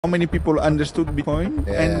how many people understood Bitcoin.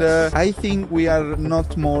 Yes. And I think we are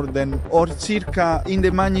not more than, or circa in the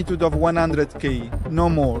magnitude of 100K, no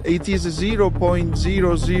more. It is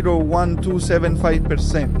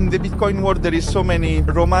 0.001275%. In the Bitcoin world, there is so many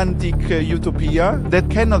romantic utopia that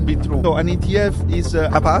cannot be true. So an ETF is a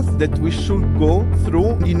path that we should go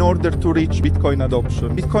through in order to reach Bitcoin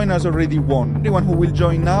adoption. Bitcoin has already won. Everyone who will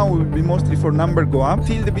join now will be mostly for number go up.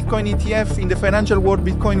 Till the Bitcoin ETF in the financial world,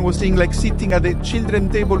 Bitcoin was saying like sitting at the children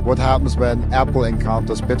table. What happens when Apple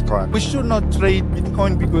encounters Bitcoin? We should not trade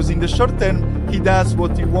Bitcoin because in the short term, he does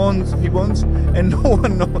what he wants, and no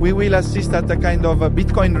one knows. We will assist at a kind of a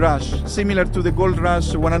Bitcoin rush, similar to the gold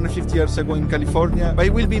rush 150 years ago in California, but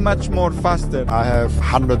it will be much more faster. I have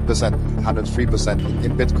 100%, 103%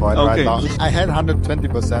 in Bitcoin right now. I had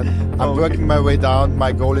 120%. I'm working my way down.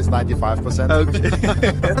 My goal is 95%. Okay.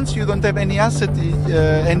 Once you don't have any asset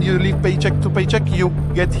and you live paycheck to paycheck, you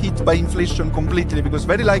get hit by inflation completely because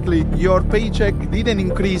very likely your paycheck didn't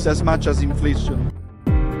increase as much as inflation.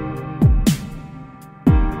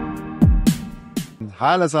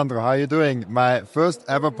 Hi Alessandro, how are you doing? My first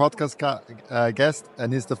ever podcast guest,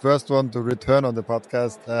 and he's the first one to return on the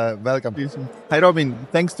podcast. Welcome. Hi Robin,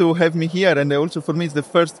 thanks to have me here, and also for me it's the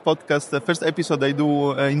first podcast, the first episode I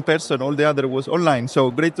do in person. All the other was online, so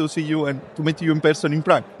great to see you and to meet you in person in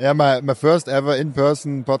Prague. Yeah, my first ever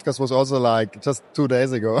in-person podcast was also like just 2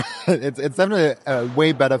 days ago. It's definitely a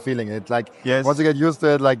way better feeling. It's like once you get used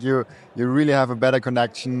to it, like you really have a better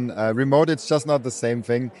connection. Remote, it's just not the same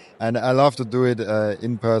thing, and I love to do it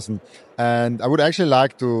in person. And I would actually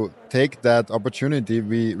like to take that opportunity.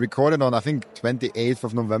 We recorded on, I think, 28th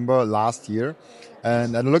of November last year.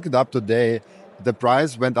 And I looked it up today. The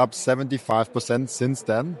price went up 75% since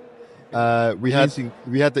then. We had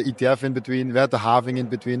the ETF in between. We had the halving in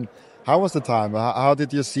between. How was the time? How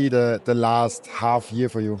did you see the last half year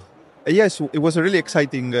for you? Yes, it was really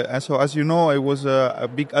exciting. So as you know, I was a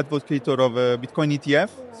big advocate of Bitcoin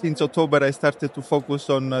ETF. Since October, I started to focus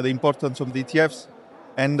on the importance of the ETFs.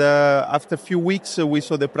 And after a few weeks, we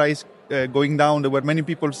saw the price going down. There were many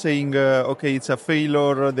people saying, okay, it's a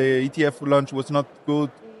failure. The ETF launch was not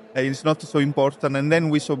good. It's not so important. And then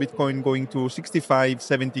we saw Bitcoin going to 65,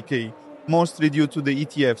 70K, mostly due to the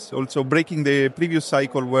ETFs. Also breaking the previous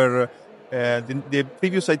cycle where the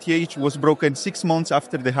previous ITH was broken 6 months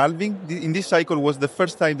after the halving. In this cycle was the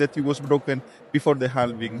first time that it was broken before the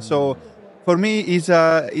halving. So for me, is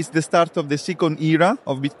the start of the second era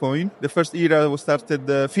of Bitcoin. The first era was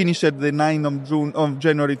finished the 9th of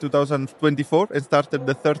January 2024 and started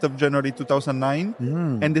the 3rd of January 2009.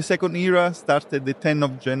 And the second era started the 10th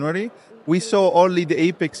of January. We saw only the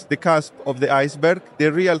apex, the cusp of the iceberg.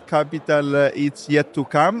 The real capital is yet to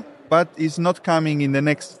come, but it's not coming in the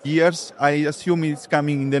next years. I assume it's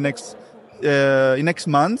coming in the next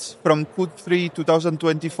months, from Q3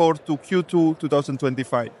 2024 to Q2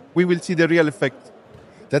 2025. We will see the real effect.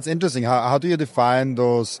 That's interesting. How do you define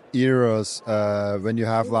those eras when you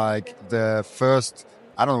have like the first,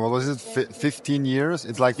 I don't know, what was it, 15 years?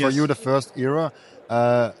 It's like for you the first era.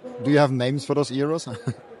 Do you have names for those eras?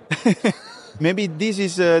 Maybe this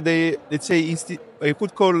is let's say, I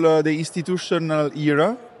could call the institutional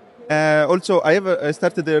era. Also, I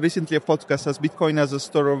started recently a podcast as Bitcoin as a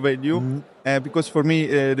store of value, because for me,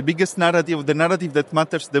 the biggest narrative, the narrative that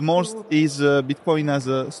matters the most is Bitcoin as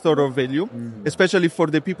a store of value, especially for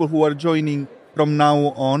the people who are joining from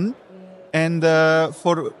now on. And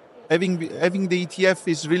for having the ETF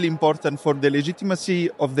is really important for the legitimacy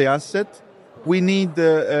of the asset. We need,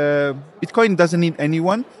 Bitcoin doesn't need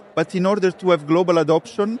anyone, but in order to have global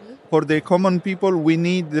adoption, for the common people, we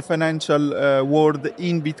need the financial world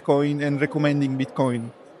in Bitcoin and recommending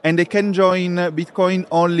Bitcoin. And they can join Bitcoin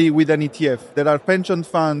only with an ETF. There are pension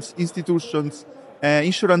funds, institutions,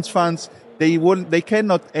 insurance funds. They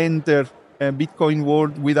cannot enter Bitcoin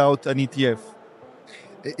world without an ETF.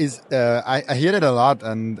 I hear it a lot,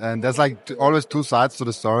 and there's like always two sides to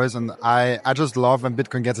the stories. And I just love when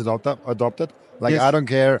Bitcoin gets adopted. Like I don't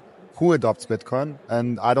care who adopts Bitcoin,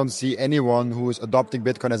 and I don't see anyone who is adopting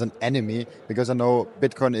Bitcoin as an enemy, because I know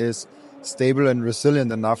Bitcoin is stable and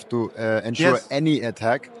resilient enough to ensure any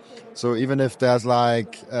attack. So even if there's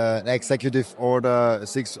like an executive order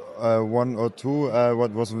 6102,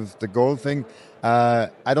 what was with the gold thing,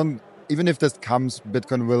 even if this comes,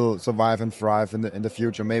 Bitcoin will survive and thrive in the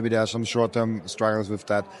future. Maybe there are some short-term struggles with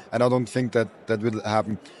that, and I don't think that will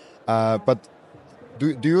happen. But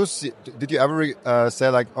did you ever say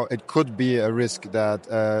like, oh, it could be a risk that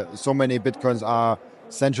so many Bitcoins are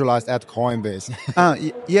centralized at Coinbase?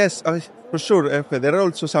 Yes, for sure. There are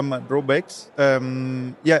also some drawbacks.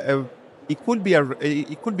 It could be a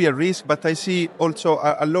risk, but I see also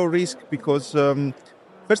a low risk because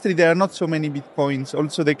firstly, there are not so many Bitcoins.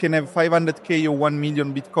 Also, they can have 500K or 1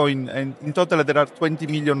 million Bitcoin. And in total, there are 20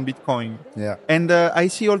 million Bitcoin. Yeah. And I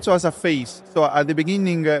see also as a phase. So at the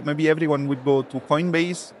beginning, maybe everyone would go to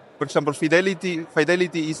Coinbase. For example,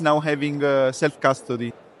 Fidelity is now having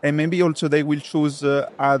self-custody. And maybe also they will choose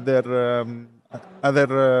other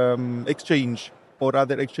exchange or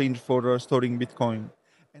other exchange for storing Bitcoin.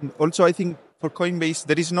 And also, I think for Coinbase,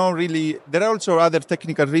 there are also other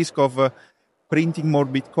technical risk of printing more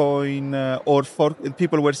Bitcoin, or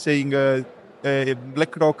people were saying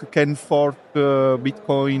BlackRock can fork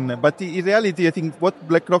Bitcoin. But in reality, I think what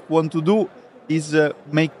BlackRock want to do is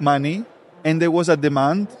make money, and there was a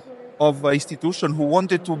demand of an institution who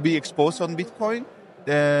wanted to be exposed on Bitcoin,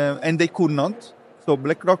 and they could not. So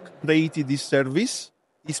BlackRock created this service.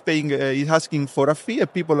 He's asking for a fee,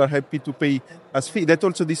 and people are happy to pay as fee. That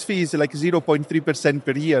also this fee is like 0.3%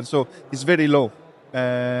 per year, so it's very low.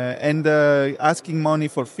 And asking money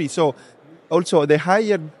for fee. So also the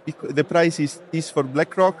higher the price is for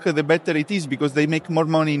BlackRock, the better it is because they make more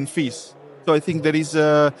money in fees. So I think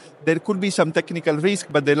there could be some technical risk,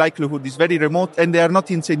 but the likelihood is very remote, and they are not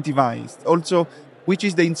incentivized. Also, which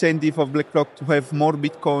is the incentive of BlackRock to have more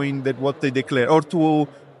Bitcoin than what they declare, or to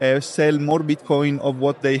sell more Bitcoin of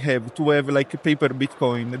what they have, to have like a paper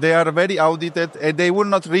Bitcoin. They are very audited, and they will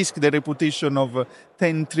not risk the reputation of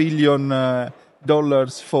 $10 trillion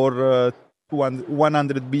dollars for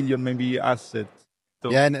 100 billion maybe assets. So.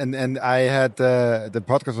 Yeah, and I had the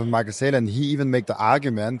podcast with Michael Seyr, and he even made the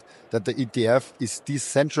argument that the ETF is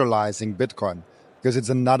decentralizing Bitcoin because it's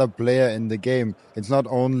another player in the game. It's not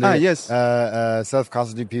only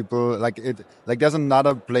self-custody people. Like there's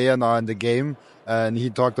another player now in the game, and he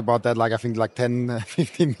talked about that like I think like 10,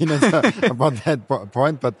 15 minutes about that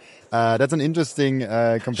point. But that's an interesting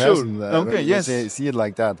comparison. Sure. Okay. Yes. See it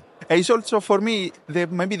like that. It's also for me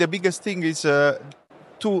maybe the biggest thing is.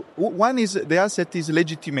 One is the asset is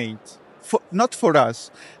legitimate, not for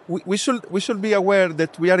us. We should be aware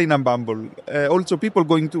that we are in a bubble. Also, people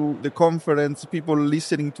going to the conference, people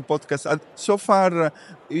listening to podcasts. So far,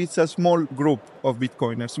 it's a small group of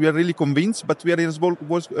Bitcoiners. We are really convinced, but we are in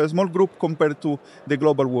a small group compared to the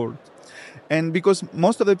global world. And because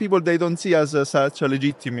most of the people, they don't see us as such a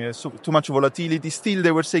legitimate, so too much volatility. Still,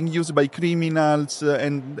 they were saying used by criminals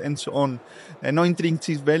and so on, and no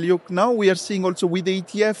intrinsic value. Now we are seeing also with the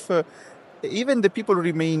ETF, even the people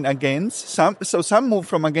remain against. Some move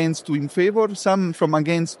from against to in favor, some from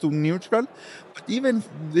against to neutral. But even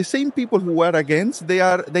the same people who are against,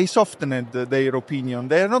 they softened their opinion.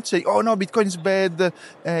 They are not saying, "Oh no, Bitcoin is bad,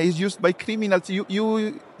 is used by criminals."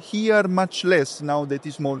 You hear much less now that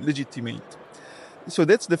is more legitimate. So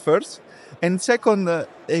that's the first. And second,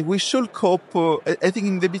 we should cope. I think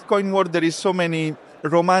in the Bitcoin world there is so many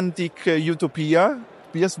romantic utopia.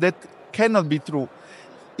 Yes, that cannot be true.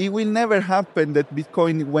 It will never happen that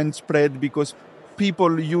Bitcoin went spread because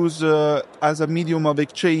people use as a medium of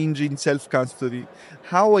exchange in self-custody.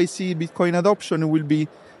 How I see Bitcoin adoption will be,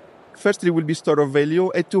 firstly, will be store of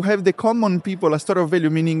value, and to have the common people a store of value,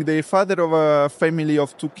 meaning the father of a family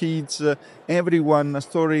of 2 kids, everyone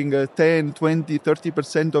storing 10, 20,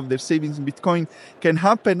 30% of their savings in Bitcoin can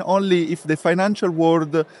happen only if the financial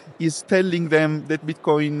world is telling them that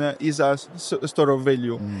Bitcoin is a store of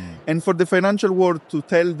value. And for the financial world to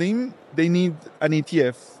tell them, they need an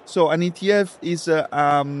ETF. So an ETF is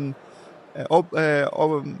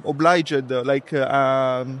obliged, like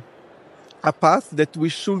a path that we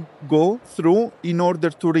should go through in order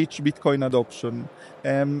to reach Bitcoin adoption.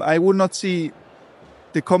 I would not see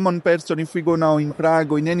the common person, if we go now in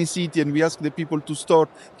Prague or in any city and we ask the people to store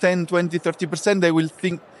 10, 20, 30%, they will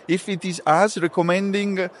think, if it is us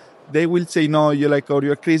recommending, they will say, no, you're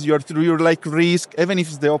crazy, you're like risk, even if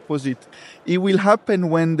it's the opposite. It will happen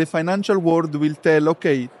when the financial world will tell,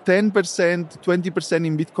 okay, 10%, 20%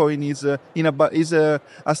 in Bitcoin is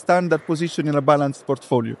a standard position in a balanced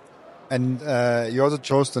portfolio. And you also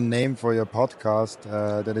chose the name for your podcast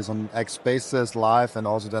that is on X Spaces live and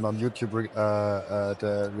also then on YouTube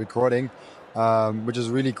the recording, which is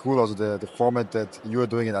really cool. Also the format that you are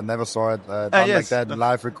doing it, I never saw it done like that,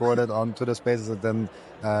 live recorded onto the Spaces. And then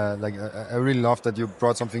I really love that you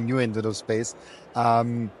brought something new into the space.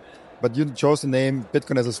 But you chose the name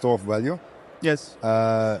Bitcoin as a store of value. Yes.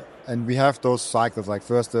 And we have those cycles. Like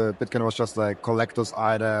first, Bitcoin was just like collector's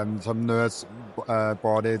item. Some nerds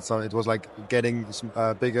bought it, so it was like getting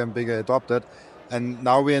bigger and bigger adopted. And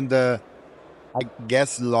now we're in the, I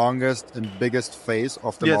guess, longest and biggest phase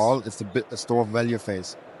of them all. It's the store of value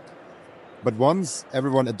phase. But once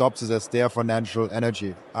everyone adopts it as their financial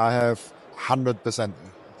energy, I have 100%.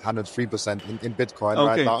 103% in Bitcoin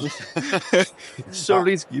Okay. right now. So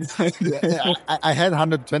risky. I had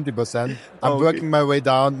 120%. I'm Okay. working my way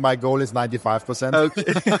down. My goal is 95%.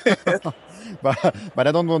 Okay. but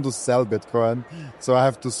I don't want to sell Bitcoin, so I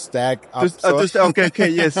have to stack up. Okay,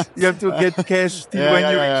 yes. You have to get cash till when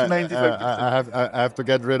you reach 95%. I have to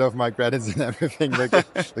get rid of my credits and everything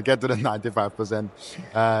to get to the 95%.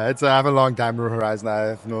 I have a long time horizon. I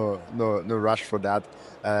have no rush for that.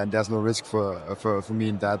 And there's no risk for me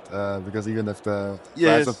in that because even if the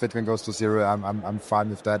price of Bitcoin goes to zero, I'm fine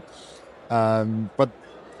with that. But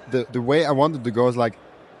the way I wanted to go is like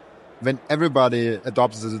when everybody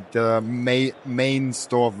adopts the main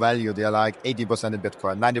store of value, they're like 80% in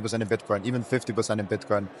Bitcoin, 90% in Bitcoin, even 50% in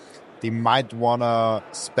Bitcoin. They might wanna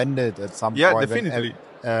spend it at some point. Yeah, definitely.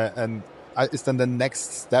 And it's then the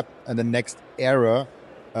next step and the next era.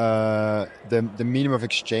 The minimum of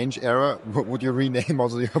exchange era. Would you rename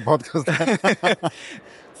also your podcast?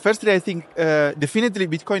 Firstly, I think definitely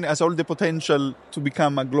Bitcoin has all the potential to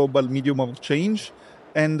become a global medium of exchange,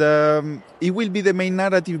 and it will be the main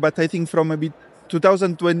narrative. But I think from a bit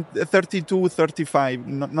 2032, 35,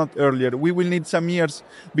 not earlier. We will need some years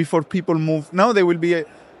before people move. Now there will be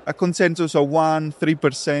a consensus of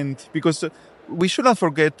 1-3% because. We should not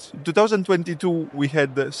forget, 2022, we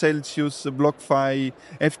had Celsius, BlockFi,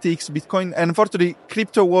 FTX, Bitcoin, and unfortunately,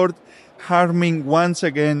 crypto world harming once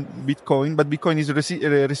again Bitcoin, but Bitcoin is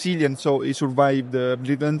resilient, so it survived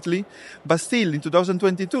brilliantly. But still, in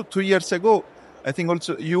 2022, 2 years ago, I think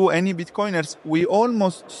also any Bitcoiners, we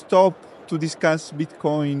almost stopped to discuss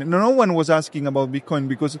Bitcoin. No one was asking about Bitcoin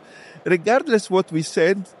because regardless what we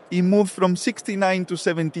said, it moved from 69 to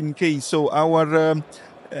 17K. So our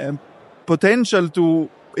potential to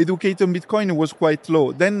educate on Bitcoin was quite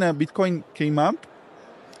low. Then Bitcoin came up.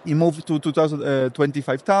 It moved to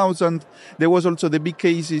 25,000. There was also the big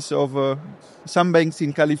cases of some banks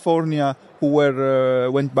in California who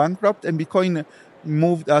went bankrupt, and Bitcoin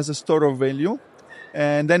moved as a store of value.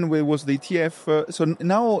 And then there was the ETF. So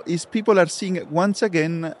now people are seeing it once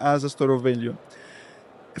again as a store of value.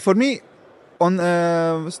 For me, on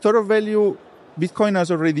store of value, Bitcoin has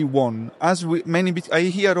already won. I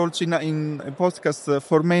hear also in a podcast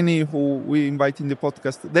for many who we invite in the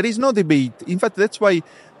podcast, there is no debate. In fact, that's why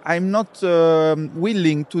I'm not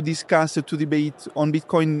willing to debate on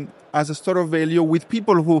Bitcoin as a store of value with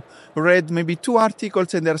people who read maybe 2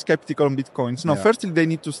 articles and they're skeptical on Bitcoins. No, firstly, they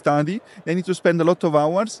need to study, they need to spend a lot of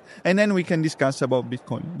hours, and then we can discuss about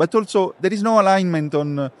Bitcoin. But also, there is no alignment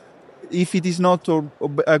on if it is not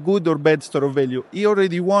a good or bad store of value. He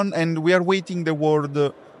already won, and we are waiting the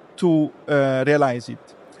world to realize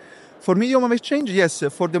it. For medium of exchange, yes,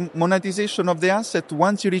 for the monetization of the asset,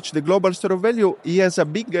 once you reach the global store of value, he has a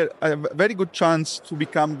very good chance to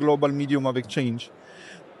become global medium of exchange.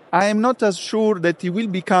 I am not as sure that he will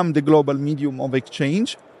become the global medium of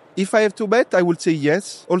exchange. If I have to bet, I would say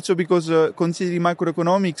yes. Also because considering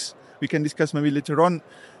macroeconomics, we can discuss maybe later on,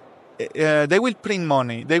 they will print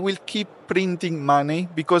money. They will keep printing money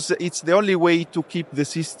because it's the only way to keep the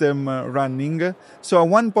system running. So at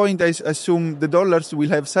one point, I assume the dollars will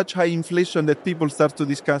have such high inflation that people start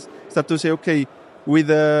to say, okay, with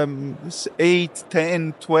 8,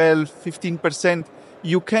 10, 12, 15%,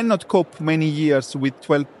 you cannot cope many years with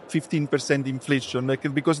 12, 15% inflation,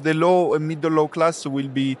 because the low and middle low class will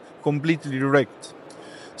be completely wrecked.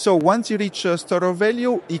 So once you reach a store of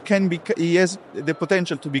value, he has the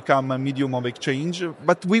potential to become a medium of exchange.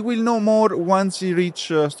 But we will know more once you reach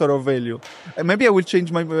a store of value. Maybe I will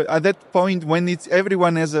change at that point when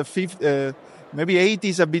everyone has a maybe 80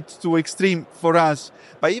 is a bit too extreme for us.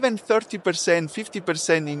 But even 30%,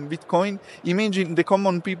 50% in Bitcoin, imagine the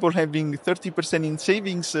common people having 30% in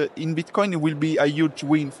savings in Bitcoin, it will be a huge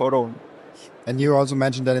win for all. And you also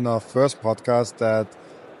mentioned that in our first podcast that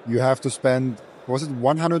you have to spend, was it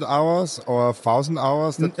 100 hours or 1,000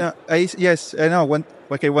 hours? Yes, I know.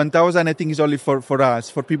 1,000 I think is only for us,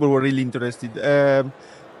 for people who are really interested.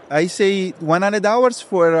 I say 100 hours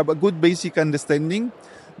for a good basic understanding.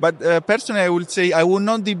 But personally, I would say I would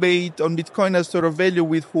not debate on Bitcoin as store of value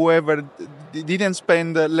with whoever didn't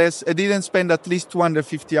spend at least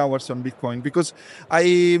 250 hours on Bitcoin, because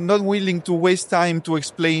I'm not willing to waste time to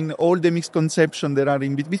explain all the misconceptions there are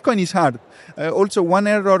in Bitcoin. Is hard. Also, one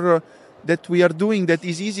error that we are doing that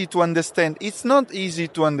is easy to understand. It's not easy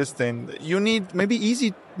to understand. You need maybe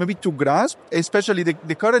to grasp, especially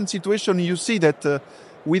the current situation. You see that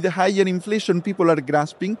with the higher inflation, people are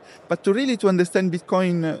grasping. But to understand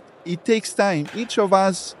Bitcoin, it takes time. Each of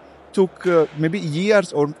us took maybe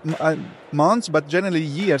years or months, but generally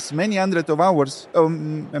years, many hundreds of hours,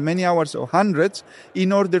 many hours or hundreds,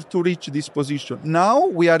 in order to reach this position. Now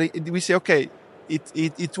we say, okay,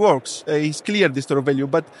 it works. It's clear the store of value,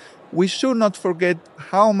 but we should not forget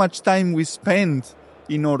how much time we spend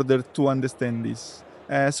in order to understand this.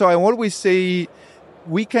 So I always say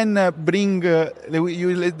we can bring.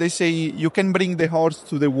 They say you can bring the horse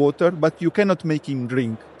to the water, but you cannot make him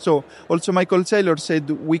drink. So also Michael Saylor said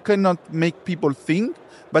we cannot make people think,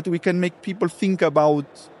 but we can make people think about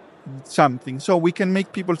something. So we can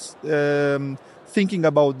make people thinking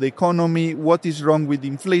about the economy, what is wrong with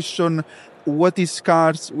inflation, what is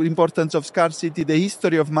scarce, the importance of scarcity, the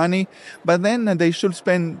history of money. But then they should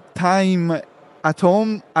spend time at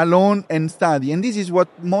home alone and study. And this is what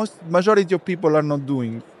majority of people are not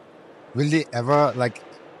doing. Will they ever,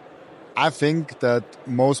 I think that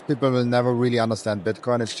most people will never really understand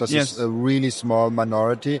Bitcoin. It's just a really small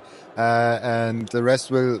minority, and the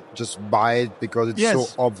rest will just buy it because it's so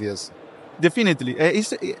obvious. Definitely.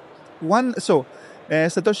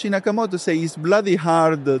 Satoshi Nakamoto says it's bloody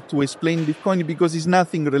hard to explain Bitcoin because it's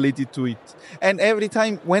nothing related to it. And every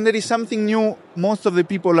time when there is something new, most of the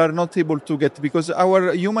people are not able to get, because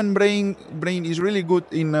our human brain is really good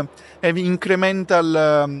in having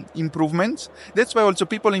incremental improvements. That's why also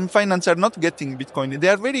people in finance are not getting Bitcoin. They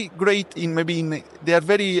are very great they are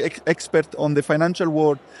very expert on the financial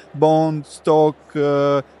world, bond, stock,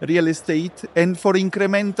 real estate, and for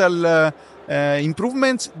incremental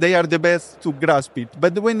improvements, they are the best to grasp it.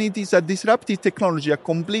 But when it is a disruptive technology, a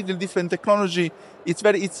completely different technology,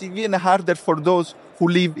 it's even harder for those who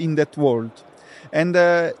live in that world. And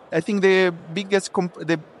I think the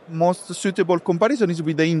most suitable comparison is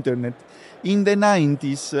with the internet. In the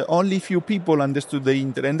 90s, only few people understood the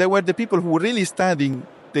internet, and they were the people who were really studying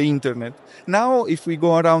the internet. Now, if we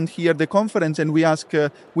go around here, the conference, and we ask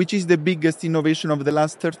which is the biggest innovation of the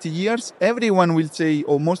last 30 years, everyone will say,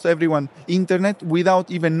 almost everyone, internet, without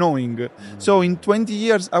even knowing. Mm-hmm. So in 20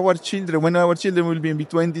 years, when our children will be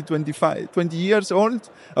 20 years old,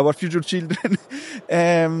 our future children,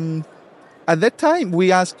 at that time,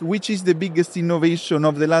 we asked which is the biggest innovation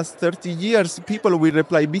of the last 30 years. People will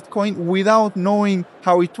reply Bitcoin without knowing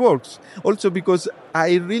how it works. Also because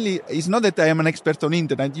it's not that I am an expert on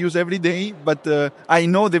internet. I use every day, but I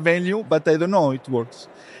know the value, but I don't know how it works.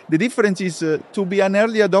 The difference is to be an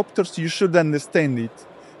early adopter, you should understand it.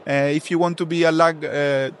 If you want to be a lag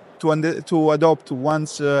to adopt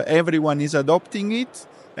once everyone is adopting it,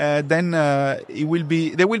 then there will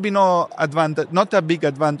be no advantage, not a big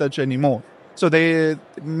advantage anymore. So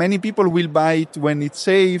many people will buy it when it's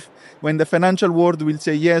safe, when the financial world will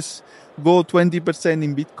say, yes, go 20%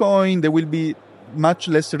 in Bitcoin, there will be much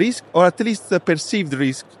less risk, or at least a perceived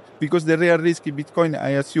risk, because the real risk in Bitcoin, I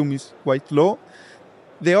assume, is quite low.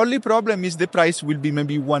 The only problem is the price will be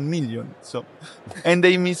maybe 1 million. So, and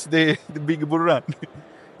they miss the big bull run.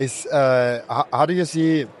 How do you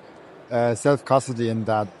see self-custody in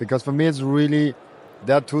that? Because for me, it's really,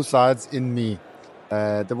 there are two sides in me.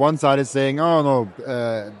 The one side is saying,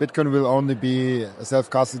 Bitcoin will only be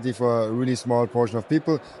self-custody for a really small portion of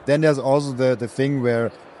people. Then there's also the thing where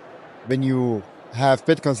when you have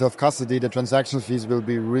Bitcoin self-custody, the transaction fees will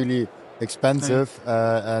be really expensive.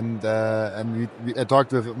 And I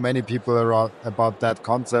talked with many people about that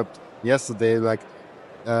concept yesterday.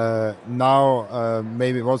 Now,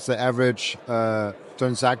 maybe what's the average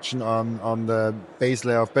transaction on the base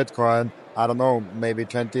layer of Bitcoin? I don't know, maybe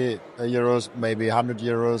 20 euros, maybe 100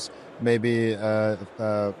 euros, maybe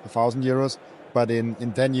 1,000 euros. But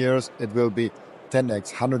in 10 years, it will be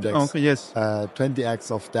 10x, 100x,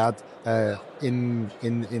 20x of that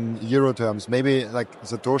in euro terms. Maybe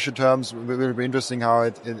Satoshi terms will be interesting how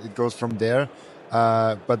it goes from there.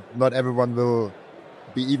 But not everyone will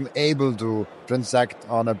be even able to transact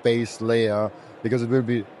on a base layer because it will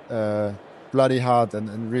be bloody hard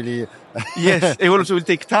and really... Yes, it also will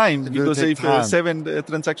take time because if 7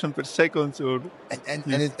 transactions per second...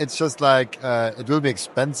 it's just it will be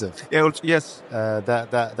expensive. Yes.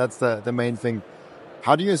 That's the main thing.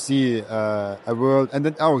 How do you see a world... And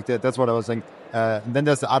then, that's what I was saying. And then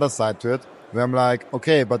there's the other side to it where I'm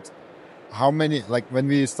okay, but how many... when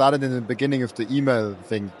we started in the beginning of the email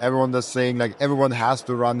thing, everyone was saying everyone has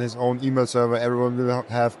to run his own email server, everyone will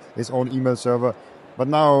have his own email server. But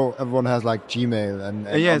now everyone has Gmail and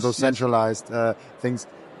those centralized things.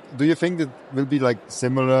 Do you think it will be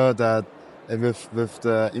similar that with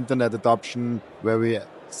the internet adoption where we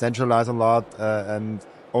centralize a lot and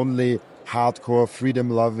only hardcore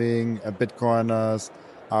freedom-loving Bitcoiners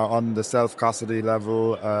are on the self-custody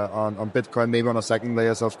level on Bitcoin, maybe on a second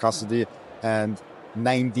layer self-custody, and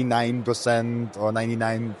 99% or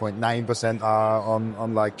 99.9% are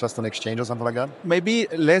on like just an exchange or something like that? Maybe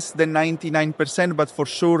less than 99%, but for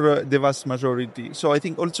sure the vast majority. So I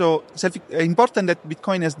think also important that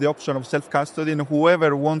Bitcoin has the option of self-custody, and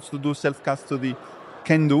whoever wants to do self-custody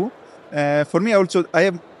can do. For me, also, I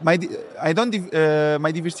have my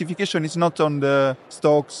diversification is not on the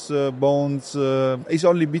stocks, bonds. It's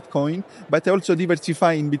only Bitcoin, but I also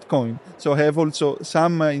diversify in Bitcoin. So I have also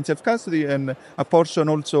some in self-custody and a portion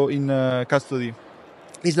also in custody.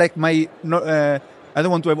 It's like I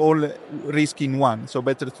don't want to have all risk in one, so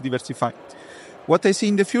better to diversify. What I see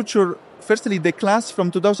in the future, firstly, the class from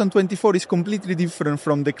 2024 is completely different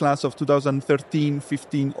from the class of 2013,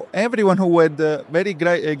 15. Everyone who had very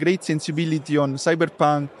great sensibility on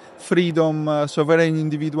cyberpunk, freedom, sovereign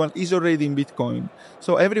individual is already in Bitcoin.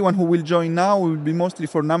 So everyone who will join now will be mostly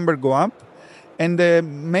for number go up. And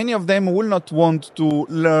many of them will not want to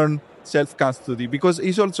learn self-custody, because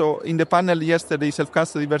it's also in the panel yesterday,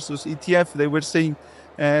 self-custody versus ETF, they were saying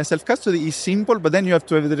self-custody is simple, but then you have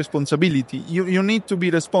to have the responsibility. You need to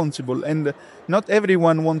be responsible, and not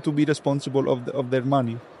everyone wants to be responsible of their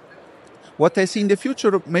money. What I see in the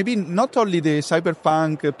future, maybe not only the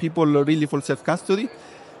cyberpunk people really for self-custody,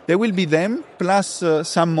 there will be them plus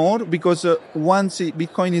some more, because once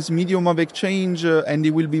Bitcoin is medium of exchange and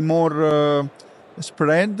it will be more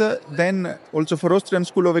spread, then also for Austrian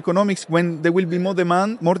School of Economics, when there will be more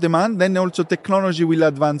demand, then also technology will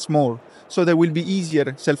advance more. So there will be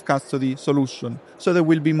easier self-custody solution. So there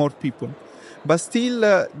will be more people. But still,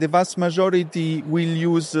 the vast majority will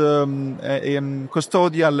use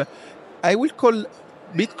custodial, I will call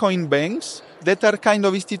Bitcoin banks, that are kind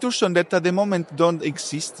of institutions that at the moment don't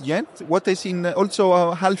exist yet. What I see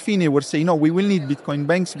also Halfini were saying, no, we will need Bitcoin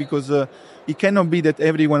banks, because it cannot be that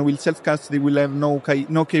everyone will self-custody, will have no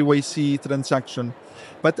KYC transaction.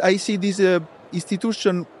 But I see this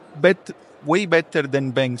institution way better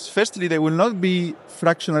than banks. Firstly, they will not be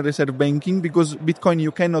fractional reserve banking, because Bitcoin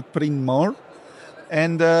you cannot print more.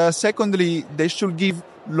 And secondly, they should give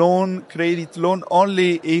credit loan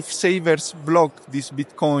only if savers block this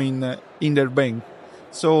Bitcoin in their bank.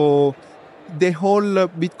 So the whole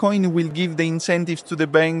Bitcoin will give the incentives to the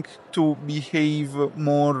bank to behave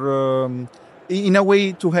more in a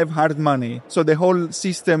way to have hard money. So the whole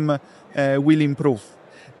system will improve.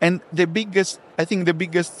 And the biggest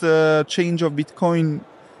change of Bitcoin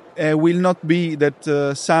will not be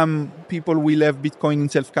that some people will have Bitcoin in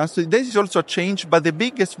self-custody. This is also a change, but the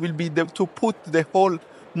biggest will be to put the whole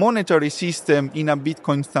monetary system in a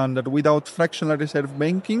Bitcoin standard without fractional reserve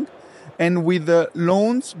banking and with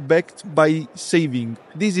loans backed by saving.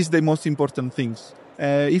 This is the most important thing.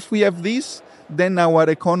 If we have this, then our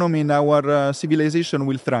economy and our civilization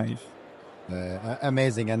will thrive.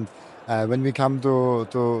 Amazing. And when we come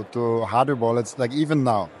to hardware wallets, like even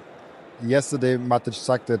now, yesterday, Matic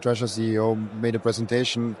Sak, the Treasure CEO, made a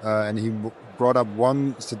presentation and he brought up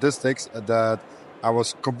one statistics that I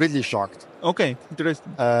was completely shocked. Okay,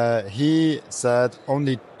 interesting. He said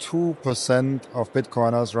only 2% of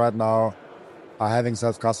Bitcoiners right now are having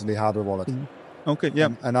self-custody hardware wallet. Okay, yeah.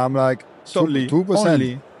 And I'm like, solely 2%?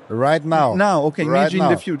 Only. Right now. Now, okay, right imagine now.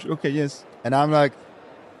 the future. Okay, yes. And I'm like,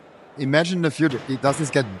 imagine the future. Does this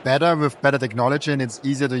get better with better technology and it's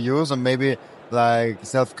easier to use? And maybe like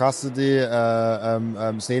self-custody,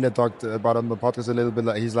 Seyr talked about on the podcast a little bit.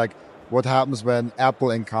 Like, he's like, what happens when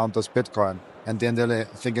Apple encounters Bitcoin? And then they're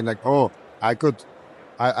thinking like, oh, I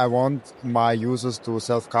want my users to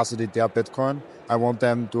self-custody their Bitcoin. I want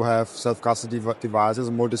them to have self-custody devices,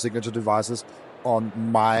 multi-signature devices on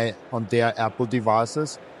their Apple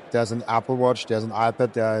devices. There's an Apple Watch, there's an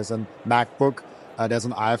iPad, there's a MacBook, there's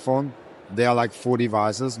an iPhone. There are like 4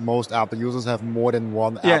 devices. Most Apple users have more than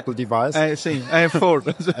one Apple device. I see. I have 4.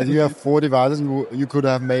 And you have 4 devices. You could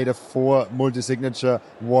have made a 4 multi-signature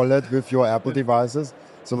wallet with your Apple devices.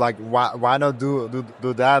 So like, why not do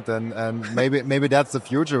that? And maybe that's the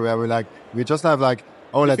future where we just have like,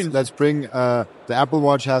 oh, let's bring the Apple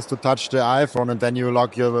Watch has to touch the iPhone and then you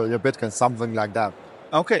lock your Bitcoin, something like that.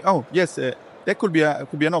 Okay. Oh, yes. That could be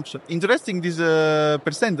an option. Interesting, this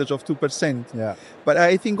percentage of 2%. Yeah. But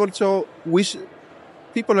I think also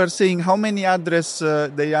people are saying how many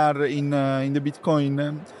addresses they are in the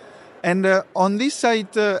Bitcoin. And on this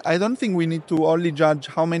side, I don't think we need to only judge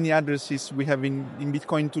how many addresses we have in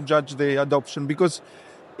Bitcoin to judge the adoption. Because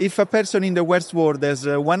if a person in the West world has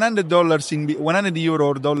 $100 100 euro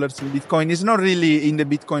or dollars in Bitcoin, is not really in the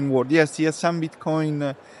Bitcoin world. Yes, he has some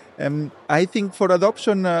Bitcoin. I think for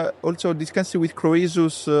adoption, also discussing with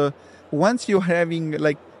Croesus, once you're having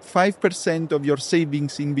like 5% of your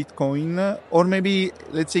savings in Bitcoin, or maybe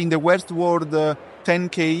let's say in the West world,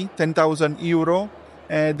 10,000 euro,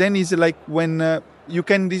 then is like when you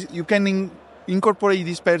can incorporate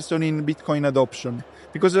this person in Bitcoin adoption,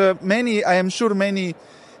 because I am sure many,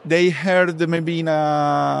 they heard maybe in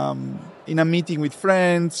a meeting with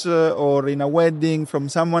friends or in a wedding from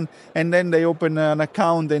someone, and then they open an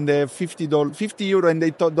account and they have €50, and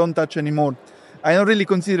they don't touch anymore. I don't really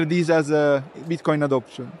consider this as a Bitcoin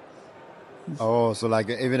adoption. Oh, so like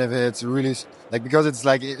even if it's really like, because it's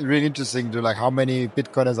like really interesting to like how many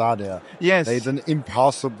Bitcoiners are there. Yes, it's an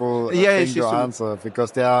impossible thing to answer,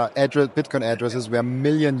 because there are Bitcoin addresses where 1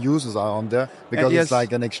 million users are on there, because it's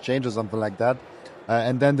like an exchange or something like that.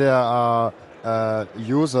 And then there are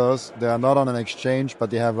users, they are not on an exchange, but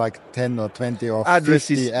they have like 10 or 20 or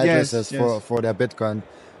 50 addresses for their Bitcoin.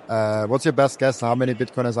 What's your best guess? How many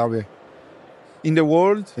Bitcoiners are we? In the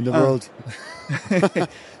world? In the world.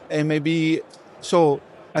 And maybe, so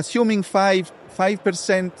assuming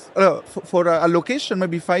 5% for a location,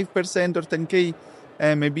 maybe 5% or 10K,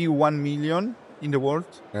 maybe 1 million in the world.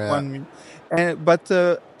 Yeah. 1 million. But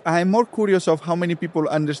I'm more curious of how many people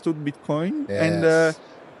understood Bitcoin. Yes. And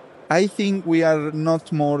I think we are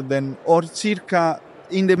not more than, or circa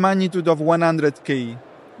in the magnitude of 100K,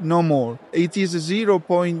 no more. It is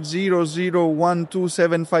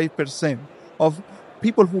 0.001275% of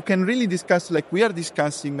people who can really discuss, like we are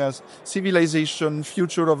discussing, as civilization,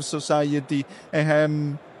 future of society,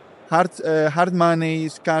 hard money,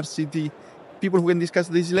 scarcity. People who can discuss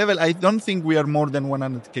this level, I don't think we are more than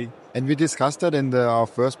 100K. And we discussed that in our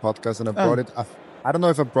first podcast, and I brought it up. I don't know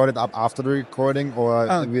if I brought it up after the recording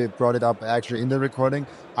or we brought it up actually in the recording.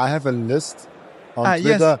 I have a list on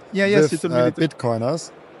Twitter with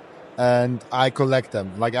Bitcoiners, and I collect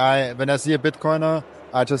them. Like when I see a Bitcoiner,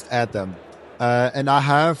 I just add them. And I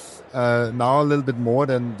have now a little bit more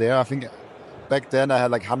than there. I think back then I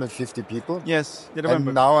had like 150 people. Yes, I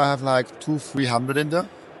remember. And now I have like 200-300 in there.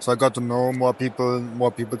 So I got to know more people.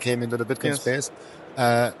 More people came into the Bitcoin space.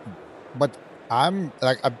 But I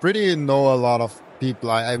pretty know a lot of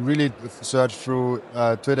people. I really search through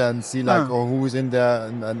Twitter and see like who's in there,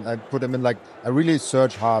 and I put them in. Like I really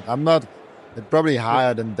search hard. I'm not probably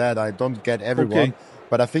higher than that. I don't get everyone. Okay.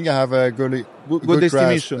 But I think I have a good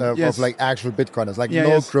grasp of like actual Bitcoiners, like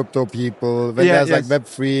crypto people. When there's like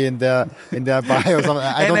Web3 in their bio or something,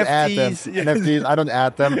 I don't add them. NFTs, I don't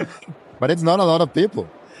add them. But it's not a lot of people.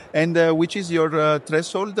 And which is your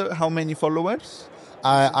threshold? How many followers?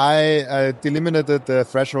 I delimited the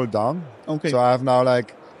threshold down. Okay. So I have now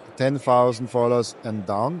like 10,000 followers and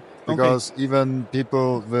down. Because even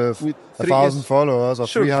people with 1,000 followers or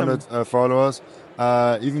 300 followers,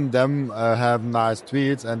 even them have nice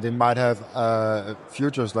tweets, and they might have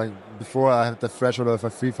futures. Like before, I had the threshold of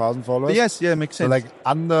 3,000 followers. Yes, makes sense. So like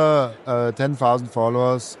under 10,000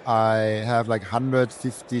 followers, I have like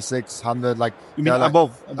 156, like. You mean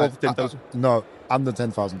above 10,000? No, under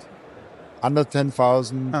 10,000. Under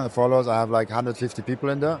 10,000 followers, I have like 150 people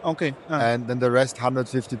in there. Okay. And then the rest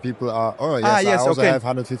 150 people are... I also have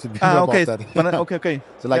 150 people above that. Okay.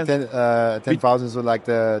 So like 10,000 is like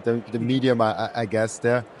the medium, I guess,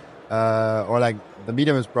 there. Or like the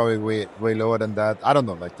medium is probably way lower than that. I don't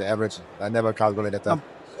know, like the average. I never calculated that.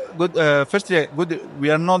 Good. Firstly, good. We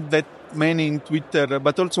are not that many in Twitter,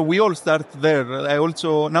 but also we all start there.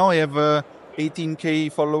 Now I have...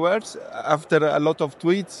 18K followers after a lot of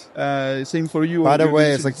tweets. Same for you. By the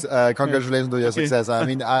way, congratulations to your success. I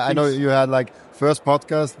mean, I know you had like first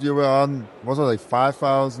podcast you were on, was it like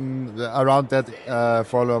 5,000, around that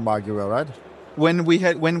follower mark you were, right? In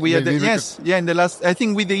the last, I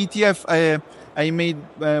think with the ETF, I made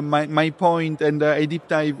my point, and I deep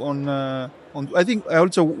dive on. I think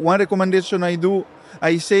also one recommendation I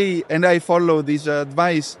say, and I follow this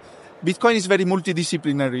advice. Bitcoin is very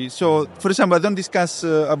multidisciplinary. So, for example, I don't discuss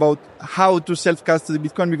about how to self-custody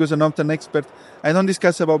Bitcoin because I'm not an expert. I don't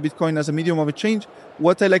discuss about Bitcoin as a medium of exchange.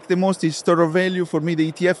 What I like the most is store of value. For me,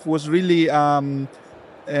 the ETF was really a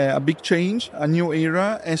big change, a new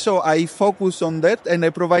era. And so I focus on that, and I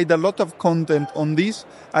provide a lot of content on this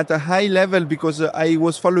at a high level because I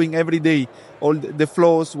was following every day all the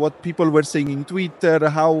flows, what people were saying in Twitter,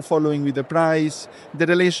 how following with the price, the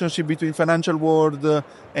relationship between financial world,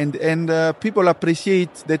 and people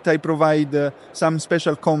appreciate that I provide some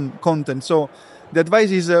special content. So the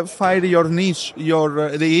advice is find your niche,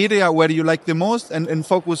 the area where you like the most, and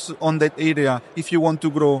focus on that area if you want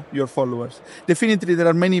to grow your followers. Definitely, there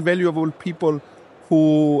are many valuable people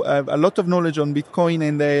who have a lot of knowledge on Bitcoin,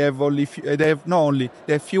 and they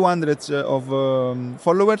have few hundreds of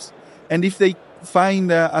followers. And if they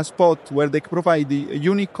find a spot where they provide the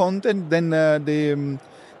unique content, then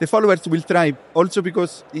the followers will thrive. Also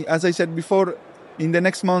because, as I said before, in the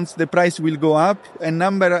next months the price will go up, and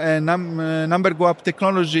number go up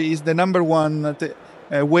technology is the number one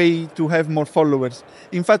way to have more followers.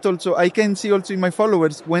 In fact, also I can see also in my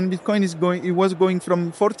followers when Bitcoin it was going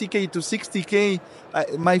from 40k to 60k.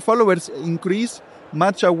 My followers increase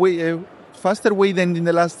much faster way than in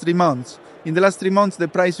the last 3 months. In the last 3 months, the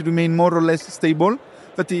price remained more or less stable,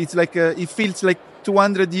 but it's like it feels like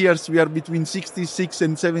 200 years we are between 66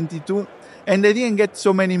 and 72, and I didn't get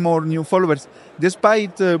so many more new followers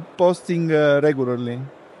despite posting regularly.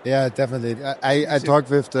 Yeah, definitely. I talked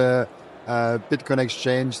with the Bitcoin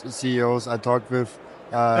exchange CEOs. I talked with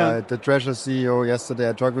the Treasure CEO yesterday.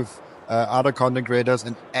 I talked with other content creators,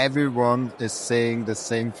 and everyone is saying the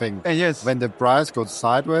same thing. Yes. When the price goes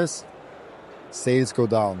sideways, sales go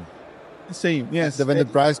down. Same, yes. When the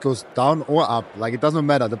price goes down or up, like it doesn't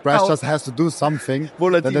matter. The price just has to do something.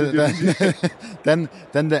 Volatility. Then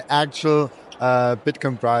the actual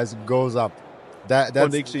Bitcoin price goes up. That's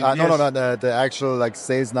the actual like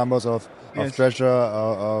sales numbers of Treasure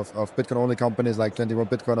of Bitcoin only companies like 21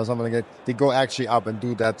 Bitcoin or something like that. They go actually up and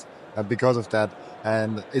do that because of that.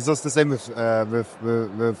 And it's just the same with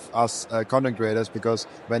us content creators, because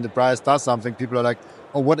when the price does something, people are like,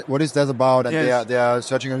 oh, what is that about? And they are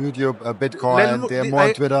searching on YouTube Bitcoin. They're more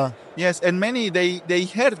on Twitter. Yes, and many they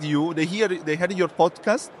heard you. They heard your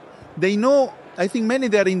podcast. They know. I think many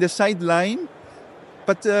they are in the sideline,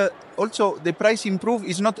 but also the price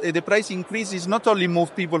increase is not only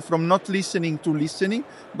move people from not listening to listening,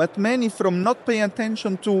 but many from not paying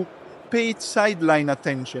attention to paid sideline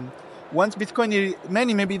attention. Once Bitcoin,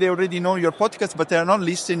 many maybe they already know your podcast, but they are not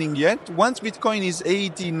listening yet. Once Bitcoin is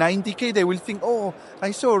 80, 90k, they will think, oh,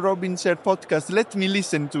 I saw Robin Seyr podcast, let me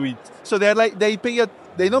listen to it. So they're like, they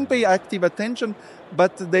don't pay active attention,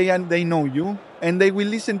 but they know you, and they will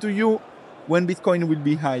listen to you when Bitcoin will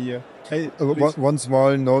be higher. One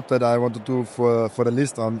small note that I want to do for the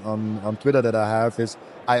list on Twitter that I have is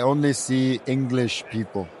I only see English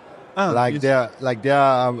people. There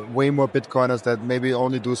are way more Bitcoiners that maybe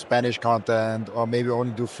only do Spanish content or maybe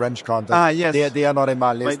only do French content. Yes. They are not in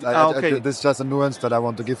my list. Okay. This is just a nuance that I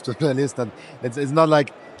want to give to the list. And it's not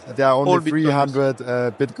like there are only 300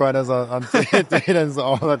 Bitcoiners on Twitter and so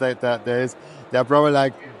on. There are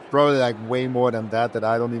probably like way more than that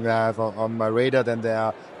I don't even have on my radar. Then there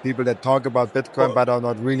are people that talk about Bitcoin but are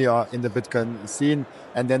not really in the Bitcoin scene.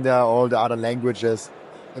 And then there are all the other languages.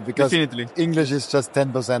 Because Definitely. English is just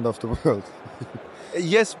 10% of the world.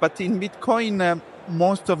 Yes, but in Bitcoin,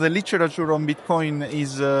 most of the literature on Bitcoin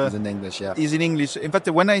is in English. Yeah, is in English. In fact,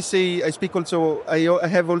 when I speak also, I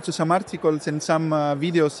have also some articles and some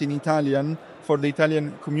videos in Italian for the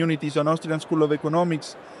Italian communities on Austrian School of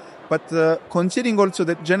Economics. But considering also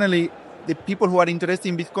that generally the people who are interested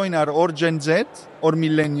in Bitcoin are or Gen Z or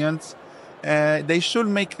millennials, they should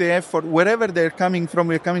make the effort wherever they're coming from.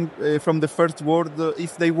 We're coming from the first world.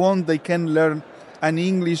 If they want, they can learn an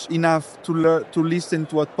English enough to listen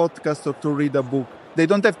to a podcast or to read a book. They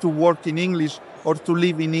don't have to work in English or to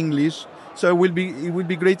live in English. So it will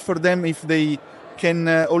be great for them if they can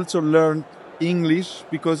also learn English,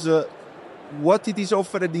 because what it is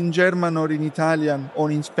offered in German or in Italian or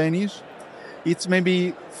in Spanish, it's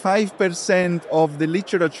maybe 5% of the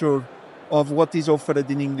literature of what is offered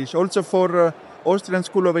in English. Also for Austrian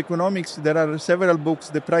School of Economics, there are several books,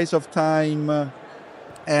 The Price of Time,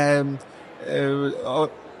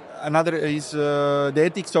 another is The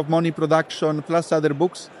Ethics of Money Production, plus other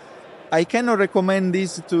books. I cannot recommend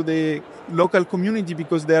this to the local community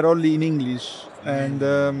because they are only in English. And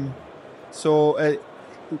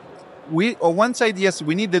we, on one side, yes,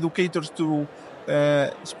 we need educators to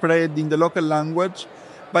spread in the local language.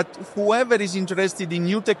 But whoever is interested in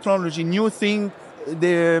new technology, new thing,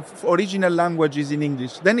 the original language is in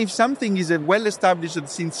English. Then if something is well established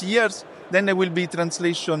since years, then there will be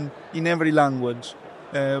translation in every language.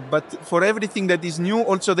 But for everything that is new,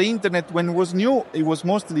 also the internet, when it was new, it was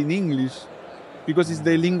mostly in English because it's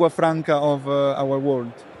the lingua franca of our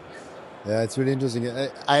world. Yeah, it's really interesting.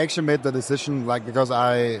 I actually made the decision, because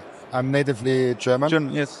I'm natively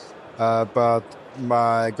German. Yes. But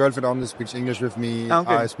my girlfriend only speaks English with me.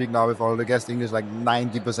 Okay. I speak now with all the guest English. Like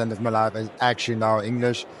 90% of my life is actually now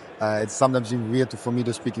English. It's sometimes even weird for me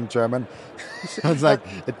to speak in German. It's like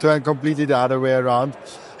it turned completely the other way around.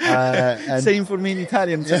 Same for me in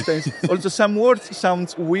Italian sometimes. Also, some words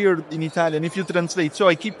sound weird in Italian if you translate. So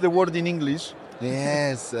I keep the word in English.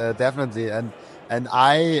 Yes, definitely. And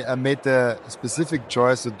I made the specific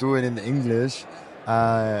choice to do it in English.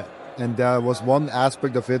 And there was one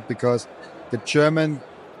aspect of it because the German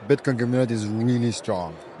Bitcoin community is really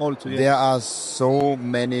strong. Also, yes. There are so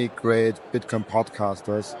many great Bitcoin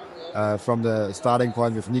podcasters from the starting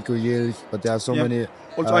point with Nico Jilch, but there are so many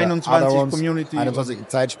also other 21 ones. community. 21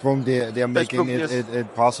 Zeitsprung, they are making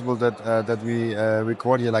it possible that we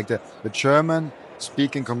record here. Like the German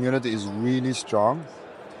speaking community is really strong.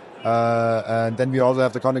 And then we also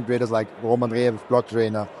have the content creators like Roman Rehe with Block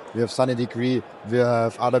Trainer. We have Sunny Degree. We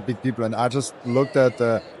have other big people. And I just looked at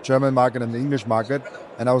the German market and the English market,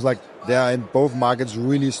 and I was like, there are in both markets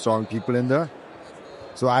really strong people in there.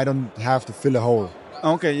 So I don't have to fill a hole.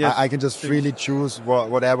 Okay, yes. I can just freely choose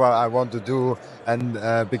whatever I want to do. And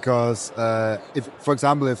because if, for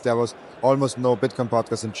example, if there was almost no Bitcoin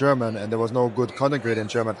podcast in German and there was no good content creator in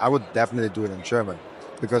German, I would definitely do it in German.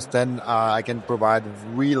 Because then I can provide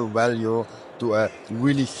real value to a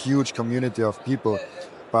really huge community of people.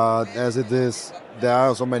 But as it is, there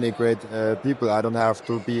are so many great people. I don't have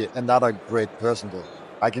to be another great person though.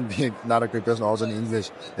 I can be another great person also in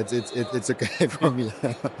English. It's okay for me.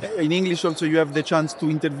 In English also you have the chance to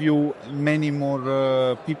interview many more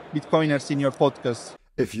Bitcoiners in your podcast.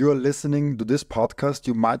 If you're listening to this podcast,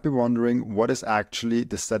 you might be wondering what is actually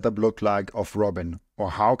the setup look like of Robin,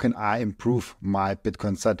 or how can I improve my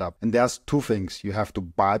Bitcoin setup? And there's two things. You have to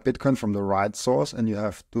buy Bitcoin from the right source and you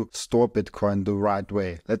have to store Bitcoin the right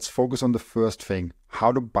way. Let's focus on the first thing.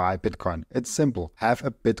 How to buy Bitcoin. It's simple. Have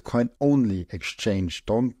a Bitcoin only exchange.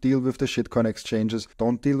 Don't deal with the shitcoin exchanges.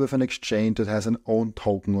 Don't deal with an exchange that has an own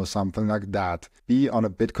token or something like that. Be on a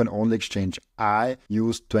Bitcoin only exchange. I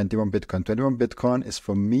use 21 Bitcoin. 21 Bitcoin is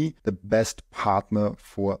for me the best partner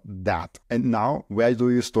for that. And now, where do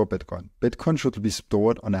you store Bitcoin? Bitcoin should be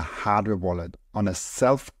stored on a hardware wallet, on a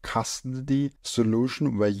self-custody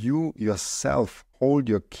solution where you yourself hold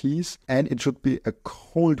your keys, and it should be a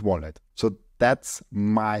cold wallet. So that's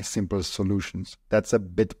my simple solutions. That's a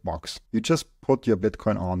BitBox. You just put your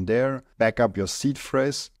Bitcoin on there, back up your seed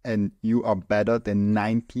phrase, and you are better than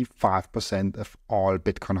 95% of all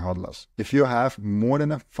Bitcoin hodlers. If you have more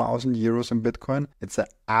than 1,000 euros in Bitcoin, it's an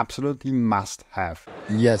absolutely must-have.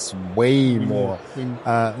 Yes, way more.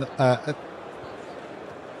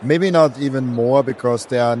 Maybe not even more, because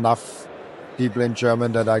there are enough people in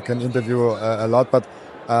German that I can interview a lot, but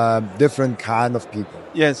different kind of people.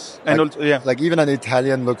 Yes, and like, also, yeah. Like even an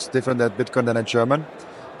Italian looks different at Bitcoin than a German.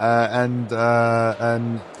 And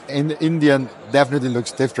an Indian definitely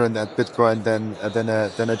looks different at Bitcoin than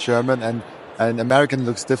a German, and an American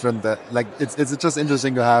looks different. Like it's just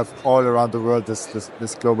interesting to have all around the world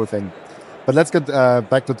this global thing. But let's get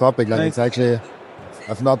back to topic. Like it's actually,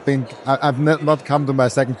 I've not come to my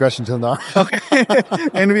second question till now. Okay,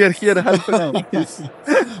 and we are here half an hour. Yes.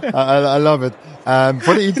 I love it.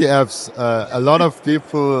 For the ETFs, a lot of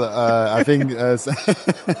people, I think,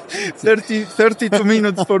 32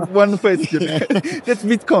 minutes for one question. That's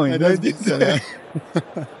Bitcoin.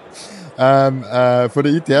 For the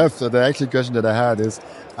ETFs, the actual question that I had is,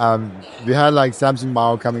 we had like Samsung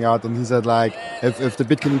Mao coming out, and he said like, if the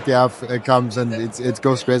Bitcoin ETF comes and it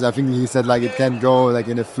goes crazy, I think he said like it can go like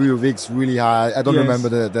in a few weeks really high. I don't remember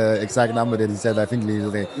the exact number that he said. I think he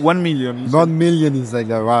like 1 million. 1 million. He's like,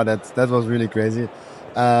 wow, that was really crazy.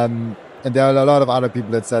 And there are a lot of other people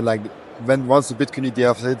that said like, once the Bitcoin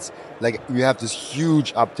ETF hits, like you have this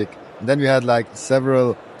huge uptick. And then we had like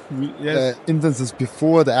several instances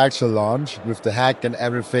before the actual launch with the hack and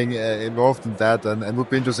everything involved in that, and it would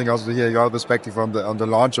be interesting also to hear your perspective on the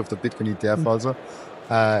launch of the Bitcoin ETF also.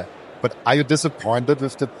 But are you disappointed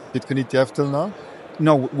with the Bitcoin ETF till now?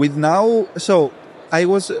 No, with now, so I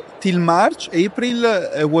was till March,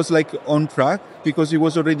 April was like on track because it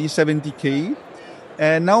was already 70k.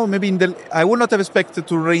 And now maybe I would not have expected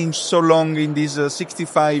to range so long in these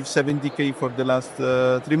 65, 70k for the last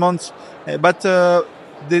 3 months, but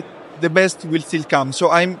the best will still come. So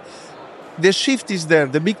the shift is there,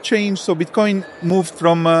 the big change. So Bitcoin moved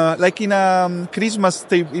from like in a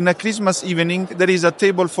Christmas evening, there is a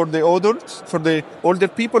table for the adults, for the older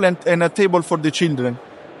people, and a table for the children.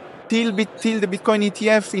 Till the Bitcoin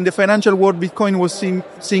ETF in the financial world, Bitcoin was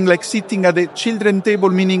seeing like sitting at the children table,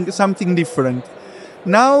 meaning something different.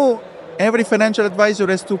 Now, every financial advisor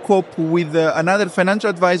has to cope with another financial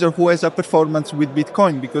advisor who has a performance with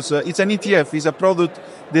Bitcoin, because it's an ETF, it's a product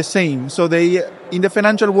the same. So in the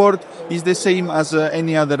financial world, is the same as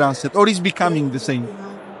any other asset, or is becoming the same.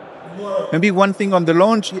 Maybe one thing on the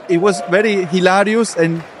launch, it was very hilarious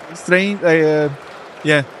and strange.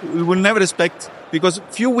 We will never expect, because a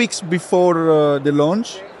few weeks before the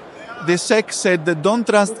launch, the SEC said, don't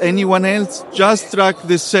trust anyone else, just track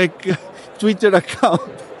the SEC Twitter account.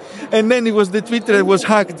 And then it was the Twitter that was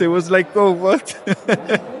hacked. It was like, oh, what?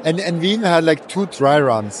 And we even had like 2 dry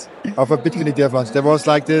runs of a Bitcoin ETF launch. There was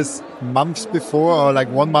like this months before, or like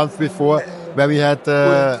 1 month before, where we had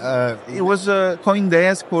it was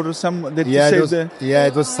CoinDesk or some that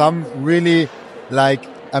it was some really like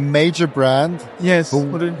a major brand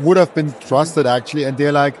who would have been trusted actually, and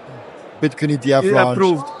they're like Bitcoin ETF launch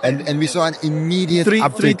approved, and we saw an immediate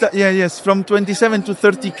uptick. From 27 to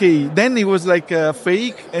 30k. Then it was like a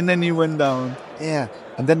fake, and then it went down. Yeah,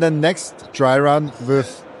 and then the next dry run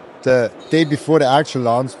with the day before the actual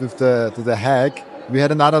launch with the hack, we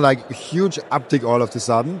had another like huge uptick all of a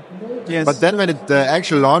sudden. Yes. But then when the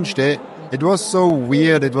actual launch day, it was so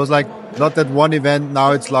weird. It was like not that one event,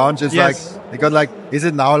 now it's launched. It's like they got like, is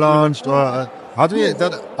it now launched, or how did you see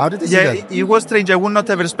that? It was strange. I would not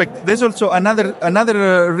have respect. There's also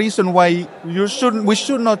another reason why we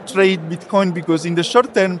should not trade Bitcoin, because in the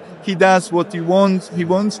short term he does what he wants,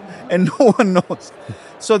 and no one knows.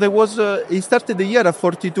 So there was he started the year at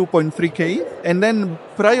 42.3k, and then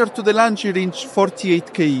prior to the launch he reached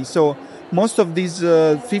 48k. So most of this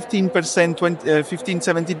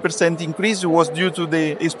 15-17% increase was due to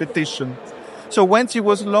the expectation. So once it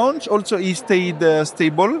was launched, also he stayed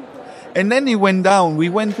stable. And then it went down. We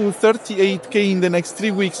went to 38k in the next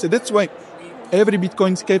 3 weeks. So that's why every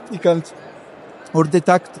Bitcoin skeptical or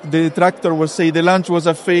detractor will say the launch was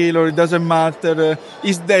a fail, or it doesn't matter.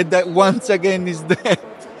 It's dead. That once again is dead.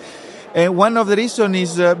 And one of the reasons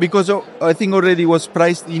is because I think already was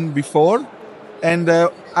priced in before. And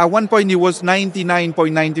at one point it was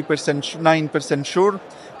 99.90% sure.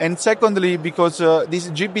 And secondly, because this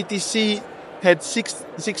GBTC had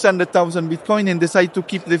 600,000 Bitcoin and decided to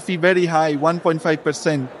keep the fee very high,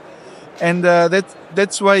 1.5%. And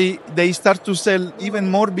that's why they start to sell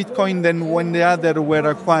even more Bitcoin than when the other were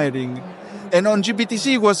acquiring. And on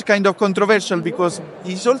GBTC it was kind of controversial, because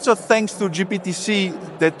it's also thanks to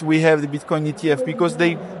GBTC that we have the Bitcoin ETF, because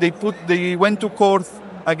they went to court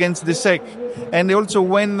against the SEC. And also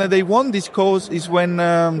when they won this cause is when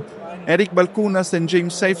Eric Balchunas and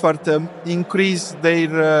James Seyfarth increased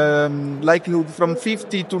their likelihood from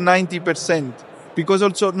 50 to 90%. Because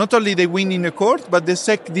also not only they win in a court, but the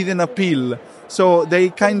SEC didn't appeal. So they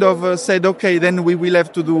kind of said, okay, then we will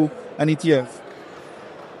have to do an ETF.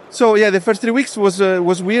 So yeah, the first 3 weeks was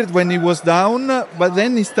weird when it was down, but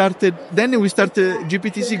then we started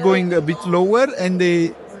GBTC going a bit lower, and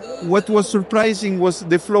what was surprising was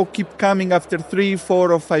the flow keep coming after 3,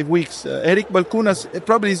 4, or 5 weeks. Eric Balchunas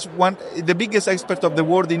probably is the biggest expert of the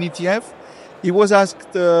world in ETF. He was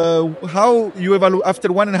asked how you evaluate after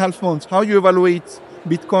 1.5 months, how you evaluate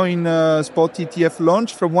Bitcoin spot ETF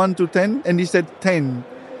launch from 1 to 10, and he said 10.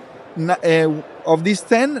 Of these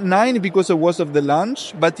 10, 9 because it was of the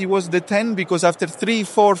launch, but it was the 10 because after 3,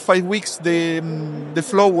 4, 5 weeks the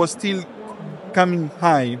flow was still coming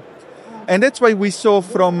high. And that's why we saw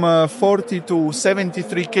from 40 to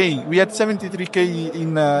 73k. We had 73k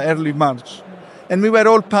in early March. And we were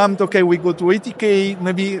all pumped, okay, we go to 80k,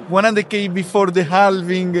 maybe 100k before the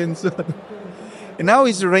halving and so on. And now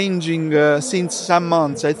it's ranging since some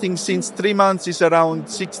months. I think since 3 months it's around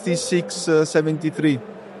 66, 73.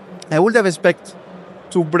 I would have expected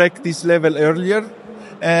to break this level earlier.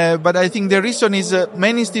 But I think the reason is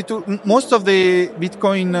most of the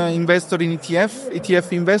Bitcoin investor in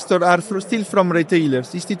ETF investor are still from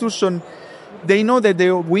retailers. Institutions, they know that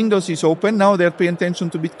the windows is open. Now they're paying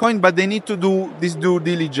attention to Bitcoin, but they need to do this due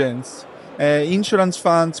diligence. Insurance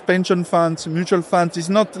funds, pension funds, mutual funds, is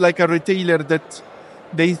not like a retailer that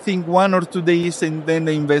they think 1 or 2 days and then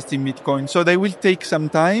they invest in Bitcoin. So they will take some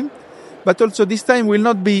time, but also this time will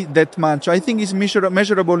not be that much. I think it's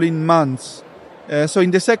measurable in months. So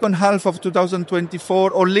in the second half of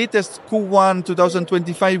 2024 or latest Q1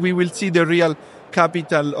 2025, we will see the real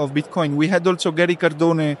capital of Bitcoin. We had also Gary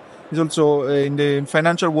Cardone, is also in the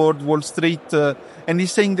financial world, Wall Street, and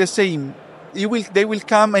he's saying the same. They will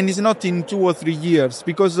come, and it's not in 2 or 3 years,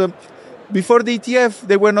 because before the ETF,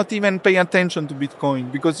 they were not even paying attention to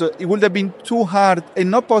Bitcoin, because it would have been too hard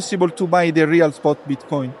and not possible to buy the real spot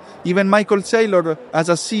Bitcoin. Even Michael Saylor, as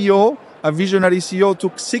a CEO, a visionary CEO,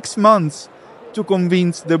 took 6 months to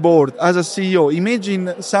convince the board as a CEO.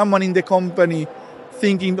 Imagine someone in the company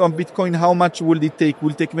thinking of Bitcoin, how much will it take?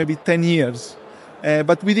 Will take maybe 10 years.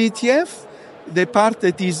 But with ETF, the part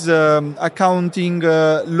that is accounting,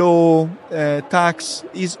 law, tax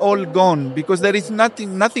is all gone, because there is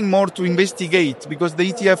nothing more to investigate, because the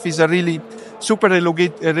ETF is a really super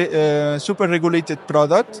regulated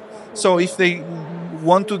product. So if they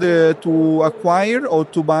want to acquire or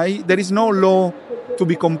to buy, there is no law to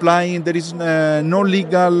be compliant. There is no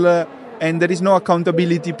legal and there is no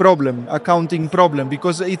accounting problem,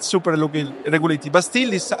 because it's super regulated. But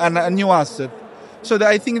still, it's a new asset. So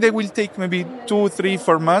I think they will take maybe 2, 3,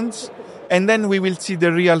 4 months, and then we will see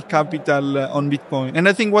the real capital on Bitcoin. And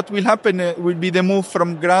I think what will happen will be the move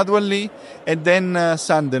from gradually and then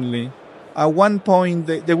suddenly. At one point,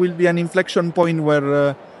 there will be an inflection point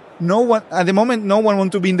where no one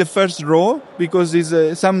wants to be in the first row, because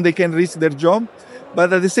some they can risk their job,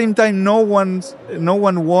 but at the same time, no one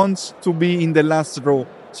wants to be in the last row.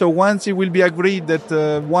 So once it will be agreed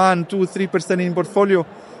that 1, 2, 3% in portfolio,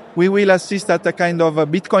 we will assist at a kind of a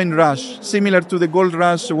Bitcoin rush, similar to the gold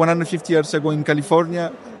rush 150 years ago in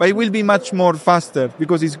California, but it will be much more faster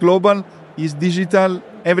because it's global, it's digital,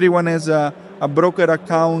 everyone has a broker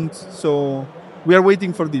account, so we are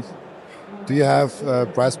waiting for this. Do you have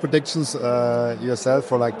price predictions yourself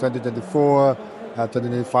for like 2024,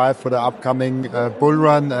 2025 for the upcoming bull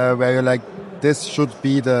run, where you're like, this should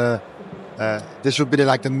be the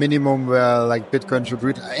like the minimum where like Bitcoin should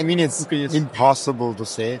reach? I mean, it's impossible to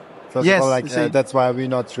say. First of all, like that's why we're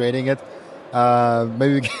not trading it.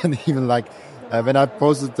 Maybe we can even like when I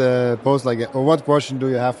posted the post like, what question do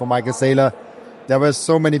you have for Michael Saylor? There were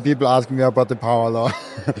so many people asking me about the power law.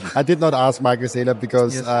 I did not ask Michael Saylor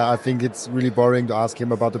because I think it's really boring to ask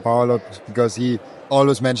him about the power law, because he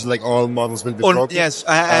always mentions like all models will be broken. Yes,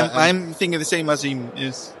 I'm thinking the same as him.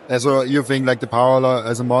 Yes. So you think like the power law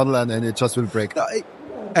as a model and it just will break?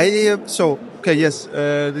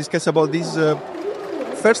 Discuss about this.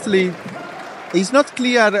 Firstly, it's not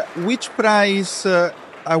clear which price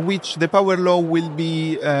at which the power law will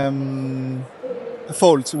be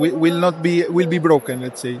false, will be broken,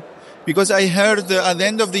 let's say. Because I heard at the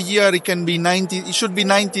end of the year it should be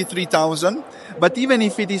 93,000, but even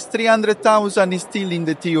if it is 300,000, it's still in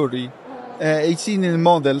the theory. It's in the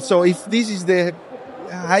model. So if this is the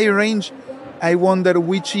high range, I wonder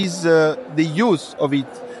which is the use of it.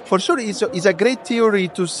 For sure, it's a great theory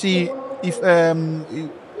to see if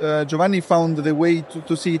Giovanni found the way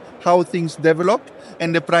to see how things develop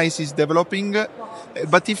and the price is developing.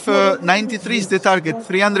 But if 93 is the target,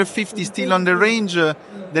 350 still on the range,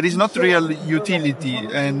 there is not real utility.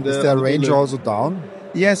 And is there a range also down?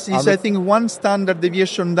 Yes, it's I think 1 standard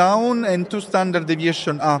deviation down and 2 standard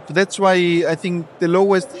deviation up. That's why I think the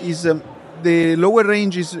lowest is the lower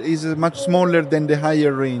range is much smaller than the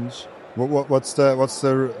higher range. What's the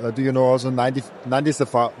do you know also 90,000 is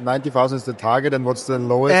the target, and what's the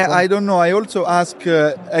lowest one? I don't know. I also ask,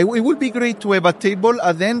 it would be great to have a table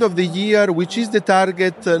at the end of the year, which is the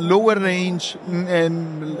target, lower range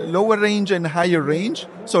and higher range.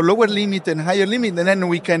 So lower limit and higher limit, and then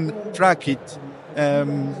we can track it.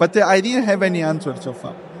 But I didn't have any answer so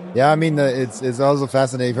far. Yeah, I mean, it's also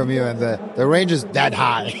fascinating for me when the range is that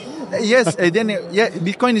high. Yes, then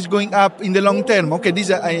Bitcoin is going up in the long term. Okay,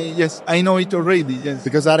 I know it already. Yes,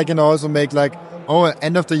 because I can also make like,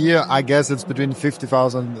 end of the year, I guess it's between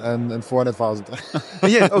 50,000 and 400,000.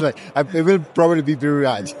 Yes, okay. It will probably be very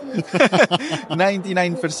right.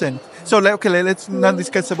 99%. So let's not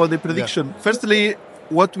discuss about the prediction. Yeah. Firstly,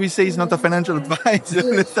 what we say is not a financial advice.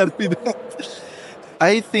 Let's start with that.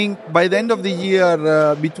 I think by the end of the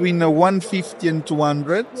year, between 150 and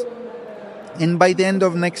 200. And by the end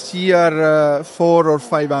of next year, 400,000 or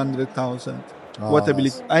 500,000. What I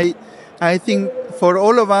believe. I think for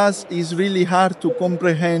all of us, it's really hard to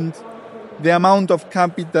comprehend the amount of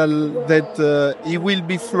capital that it will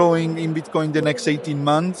be flowing in Bitcoin the next 18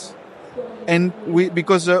 months. And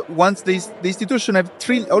because once the institution have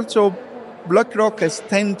also BlackRock has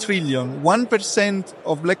 10 trillion. 1%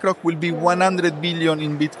 of BlackRock will be 100 billion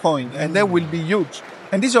in Bitcoin, and that will be huge.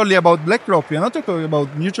 And this is only about BlackRock. We are not talking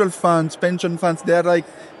about mutual funds, pension funds. They are like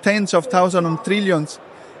tens of thousands and trillions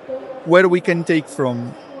where we can take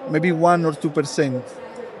from, maybe 1 or 2%.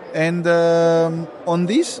 And on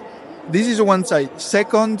this is one side.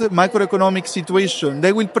 Second, macroeconomic situation.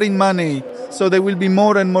 They will print money, so there will be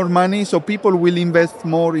more and more money, so people will invest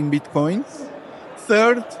more in Bitcoin.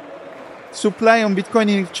 Third, supply on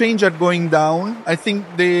Bitcoin exchange are going down. I think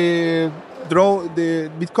the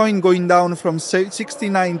Bitcoin going down from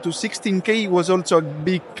 69 to 16K was also a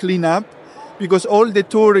big cleanup, because all the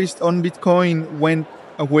tourists on Bitcoin went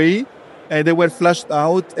away. They were flushed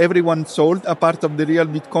out. Everyone sold, a part of the real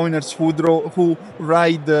Bitcoiners who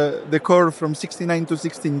ride the curve from 69 to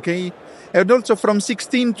 16K. And also from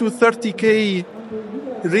 16 to 30K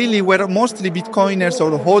really were mostly Bitcoiners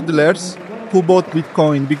or hodlers who bought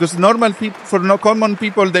Bitcoin, because common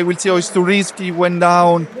people, they will say, it's too risky, went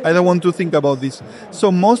down, I don't want to think about this.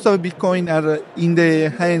 So most of Bitcoin are in the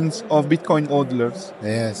hands of Bitcoin hodlers.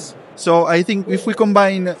 Yes. So I think if we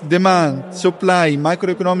combine demand, supply,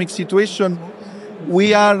 macroeconomic situation,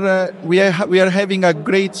 we are having a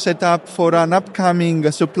great setup for an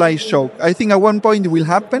upcoming supply shock. I think at one point it will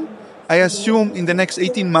happen. I assume in the next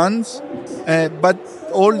 18 months, but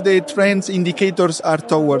all the trends indicators are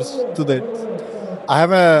towards to that. I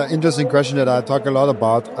have an interesting question that I talk a lot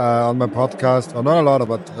about on my podcast, or not a lot,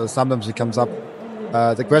 but sometimes it comes up.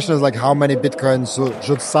 The question is like, how many Bitcoins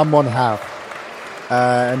should someone have?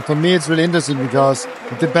 And for me, it's really interesting because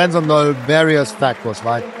it depends on the various factors,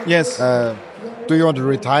 right? Yes. Do you want to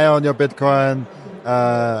retire on your Bitcoin?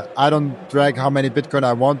 I don't track how many Bitcoin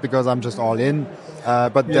I want because I'm just all in.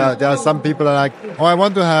 But there are some people that are like, oh, I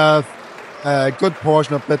want to have a good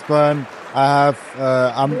portion of Bitcoin.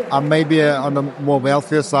 I'm maybe on the more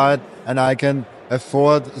wealthier side, and I can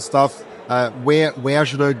afford stuff. Where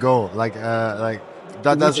should I go? Like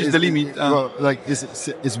Which is the limit?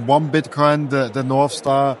 Is one Bitcoin the North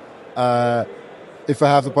Star? If I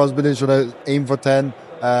have the possibility, should I aim for 10?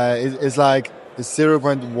 It's like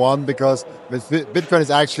 0.1 because with Bitcoin is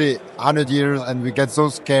actually 100 years, and we get so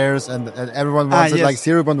scarce, and everyone wants it. Like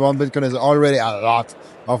 0.1 Bitcoin is already a lot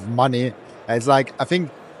of money. It's like, I think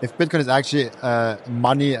if Bitcoin is actually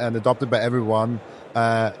money and adopted by everyone,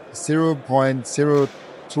 0.02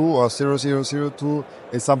 or 0.0002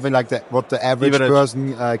 is something like that what the average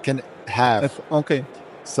person can have. Okay.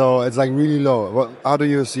 So it's like really low. How do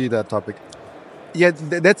you see that topic? Yeah,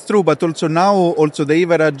 that's true. But also now, the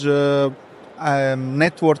average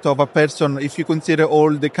net worth of a person, if you consider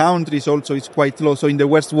all the countries, also is quite low. So in the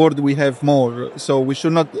West world, we have more. So we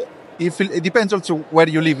should not. It depends also where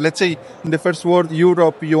you live. Let's say in the first world,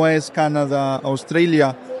 Europe, US, Canada,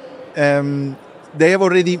 Australia, they have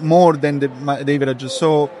already more than the average.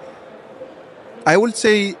 So I would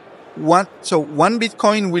say one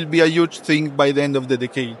Bitcoin will be a huge thing by the end of the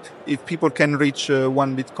decade if people can reach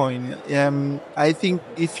one Bitcoin. I think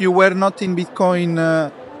if you were not in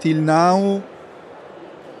Bitcoin till now,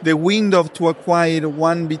 the window to acquire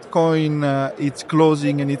one Bitcoin it's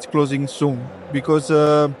closing, and it's closing soon, because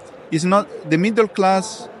it's not the middle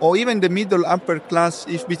class or even the middle upper class.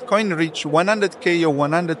 If Bitcoin reach 100k or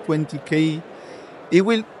 120k, it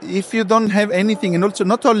will. If you don't have anything, and also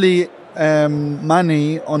not only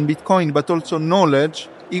money on Bitcoin, but also knowledge,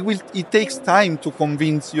 it takes time to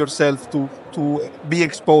convince yourself to be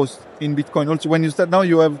exposed in Bitcoin. Also, when you start now,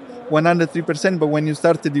 you have 103%, but when you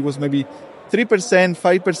started, it was maybe 3%,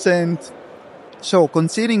 5%. So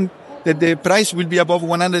considering that the price will be above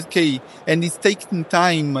 100k and it's taking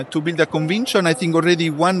time to build a conviction, I think already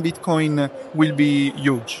one Bitcoin will be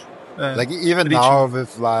huge. Like even reaching now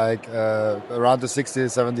with like around the 60,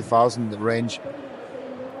 70,000 range,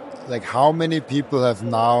 like how many people have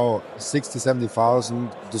now 60, 70,000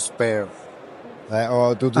 to spare?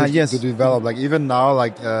 Or to develop? Like even now,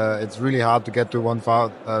 like it's really hard to get to one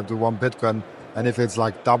Bitcoin. And if it's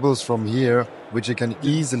like doubles from here, which you can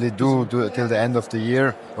easily do till the end of the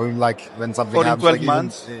year, or like when something or happens, in 12 like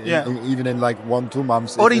months, even in like 1-2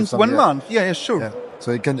 months, or in 1 month, sure. Yeah.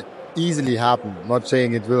 So it can easily happen. Not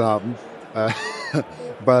saying it will happen,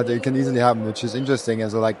 but it can easily happen, which is interesting. And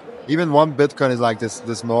so like even one Bitcoin is like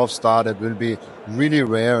this North Star that will be really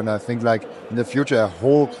rare. And I think like in the future, a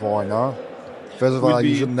whole coin, huh? First of all,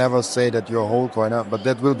 you should never say that you're a whole coiner, but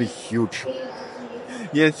that will be huge.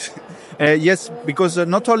 Yes, because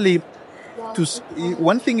not only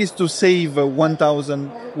one thing is to save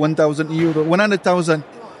 1,000 euro, 100,000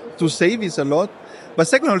 to save is a lot. But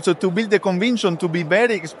second, also to build the conviction to be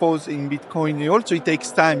very exposed in Bitcoin, it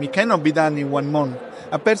takes time. It cannot be done in 1 month.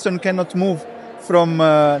 A person cannot move from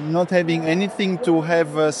not having anything to have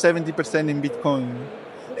 70% in Bitcoin.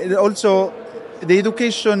 Also, the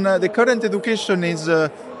education, the current education is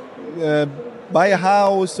buy a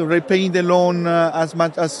house, repay the loan as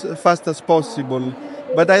fast as possible.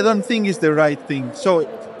 But I don't think it's the right thing. So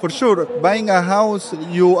for sure, buying a house,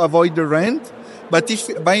 you avoid the rent. But if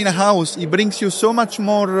buying a house, it brings you so much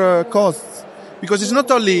more costs, because it's not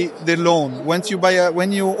only the loan.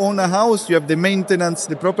 When you own a house, you have the maintenance,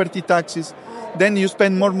 the property taxes. Then you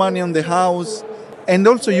spend more money on the house, and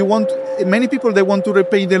also many people they want to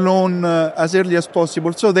repay the loan as early as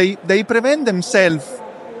possible. So they prevent themselves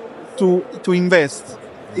to invest.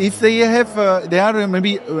 If they are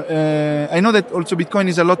maybe. I know that also Bitcoin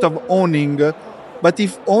is a lot of owning. But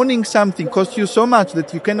if owning something costs you so much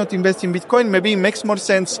that you cannot invest in Bitcoin, maybe it makes more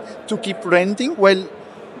sense to keep renting. Well,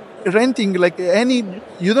 renting,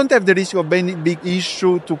 you don't have the risk of any big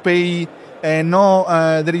issue to pay, you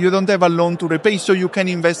don't have a loan to repay, so you can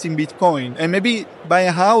invest in Bitcoin. And maybe buy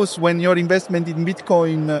a house when your investment in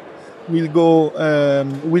Bitcoin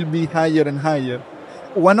will be higher and higher.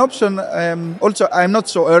 One option, also, I'm not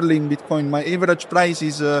so early in Bitcoin. My average price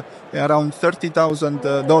is around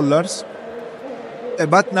 $30,000.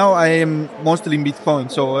 But now I am mostly in Bitcoin,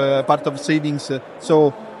 so part of savings.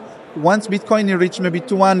 So once Bitcoin reach maybe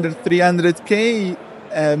 200, 300K,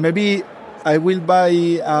 maybe I will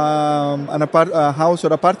buy a house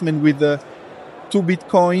or apartment with 2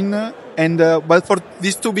 Bitcoin. And but for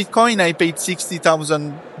these 2 Bitcoin, I paid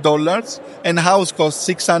 $60,000, and house cost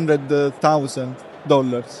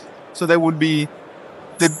 $600,000. So that would be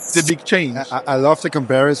the big change. I love the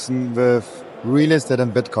comparison with real estate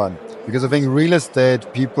and Bitcoin, because I think real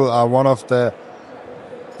estate people are one of the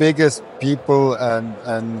biggest people and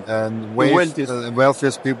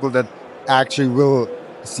wealthiest people that actually will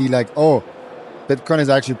see like, oh, Bitcoin is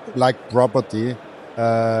actually like property,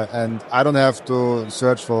 and I don't have to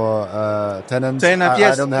search for tenants.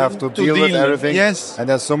 Yes, I don't have to deal with everything. Yes. And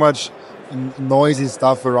there's so much noisy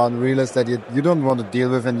stuff around real estate you don't want to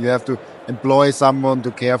deal with, and you have to employ someone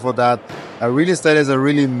to care for that. Real estate is a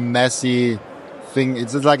really messy thing.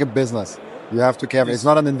 It's just like a business. You have to care. It's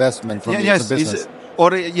not an investment. For me, it's a business.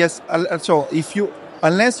 So if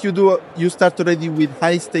unless you start already with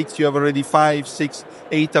high stakes, you have already 5, 6,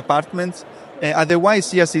 8 apartments.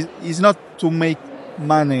 Otherwise, yes, it's not to make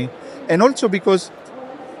money, and also because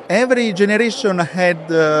every generation had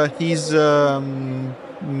his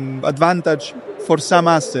advantage for some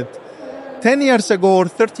asset. 10 years ago or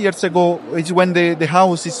 30 years ago is when the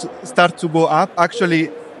houses start to go up. Actually,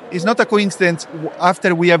 it's not a coincidence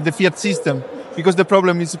after we have the fiat system, because the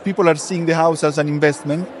problem is people are seeing the house as an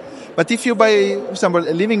investment. But if you buy, for example,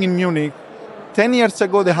 living in Munich, 10 years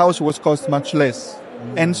ago the house was cost much less.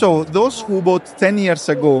 And so those who bought 10 years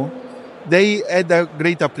ago, they had a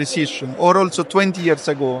great appreciation, or also 20 years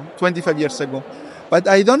ago, 25 years ago. But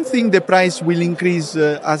I don't think the price will increase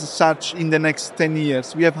as such in the next 10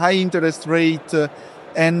 years. We have high interest rate,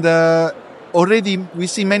 and already we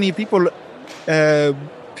see many people,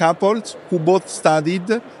 couples who both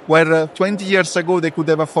studied, where 20 years ago they could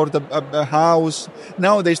have afforded a house.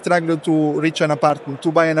 Now they struggle to reach an apartment,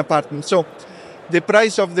 to buy an apartment. So the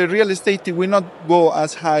price of the real estate will not go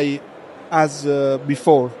as high as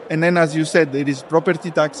before. And then, as you said, there is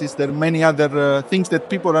property taxes. There are many other things that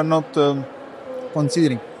people are not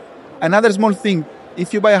considering. Another small thing,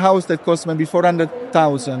 if you buy a house that costs maybe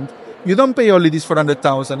 400,000, you don't pay only this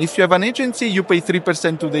 400,000. If you have an agency, you pay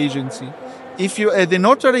 3% to the agency. If you the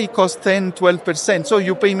notary costs 10, 12%, so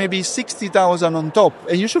you pay maybe 60,000 on top.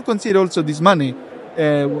 And you should consider also this money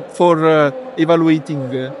for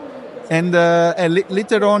evaluating. And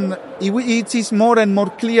later on, it is more and more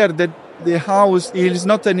clear that the house is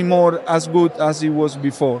not anymore as good as it was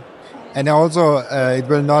before. And also, it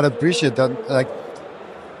will not appreciate that. Like,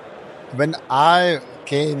 when I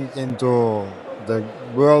came into the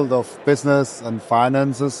world of business and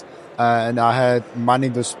finances, and I had money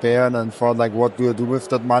to spare, and thought like, what do I do with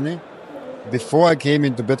that money? Before I came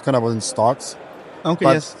into Bitcoin, I was in stocks. Okay,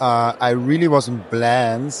 but, yes. I really was in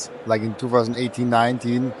plans, like in 2018,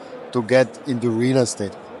 19, to get into real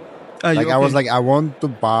estate. I was like, I want to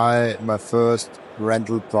buy my first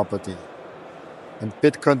rental property. And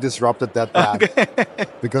Bitcoin disrupted that plan.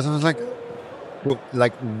 Because I was like,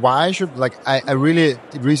 why should, I really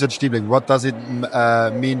researched deeply. What does it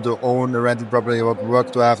mean to own a rental property? What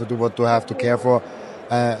work do I have to do? What do I have to care for?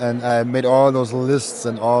 And I made all those lists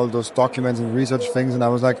and all those documents and research things. And I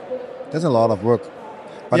was like, there's a lot of work.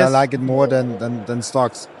 But yes. I like it more than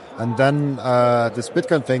stocks. And then this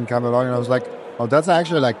Bitcoin thing came along, and I was like, oh, that's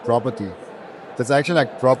actually like property. That's actually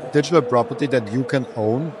like digital property that you can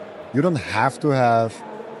own. You don't have to have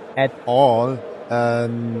at all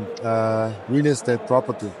real estate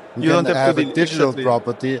property. You can have a digital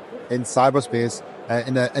property in cyberspace,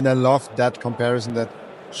 and I love that comparison. That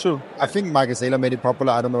sure. I think Michael Saylor made it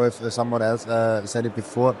popular. I don't know if someone else said it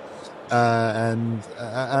before, and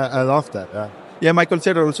I love that. Yeah. Yeah, Michael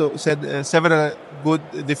Seyr also said several good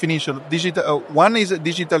definitions. Digital, one is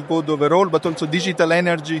digital good overall, but also digital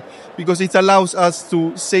energy, because it allows us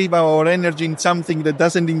to save our energy in something that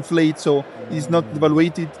doesn't inflate, so it's not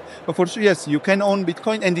devaluated. But for sure, yes, you can own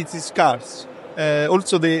Bitcoin, and it is scarce.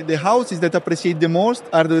 Also, the houses that appreciate the most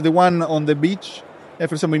are the one on the beach,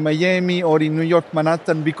 for example, in Miami or in New York,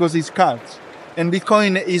 Manhattan, because it's scarce. And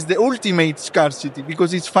Bitcoin is the ultimate scarcity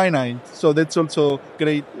because it's finite. So that's also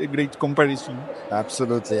a great comparison.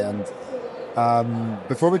 Absolutely. And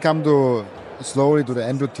before we come slowly to the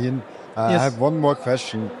end routine, yes. I have one more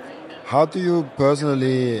question. How do you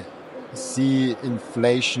personally see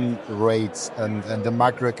inflation rates and the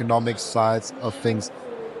macroeconomic sides of things?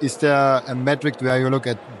 Is there a metric where you look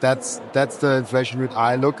at that's the inflation rate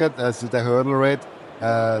I look at as the hurdle rate?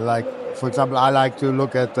 For example, I like to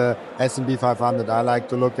look at the S&P 500. I like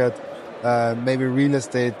to look at maybe real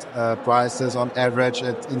estate prices on average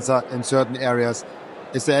in certain areas.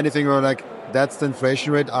 is there anything where like that's the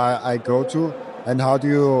inflation rate I go to? And how do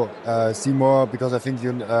you see more? Because I think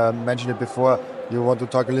you mentioned it before. You want to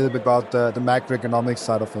talk a little bit about the macroeconomic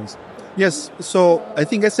side of things. Yes, so I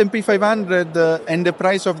think S&P 500 and the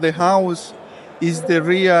price of the house is the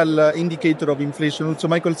real indicator of inflation. Also,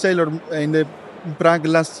 Michael Saylor in Prague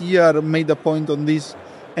last year made a point on this,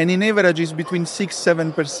 and in average is between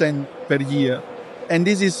 6-7% per year. And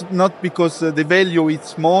this is not because the value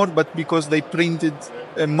is more, but because they printed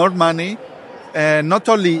more money. Not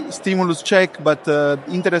only stimulus check, but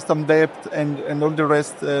interest on debt and all the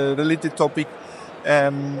rest related topic.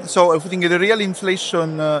 So I think the real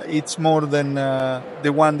inflation it's more than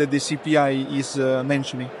the one that the CPI is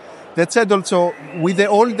mentioning. That said, also with the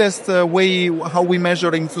oldest way how we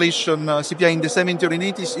measure inflation, CPI in the 70s or in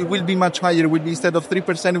 80s, it will be much higher. It will be instead of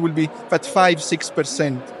 3%, it will be at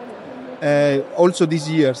 5-6%. Also these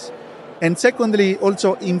years. And secondly,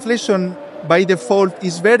 also inflation by default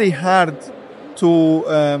is very hard to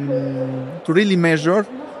really measure,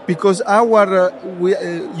 because our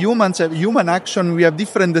humans have human action. We have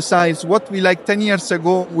different desires. What we like 10 years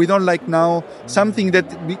ago, we don't like now. Something that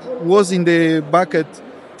was in the bucket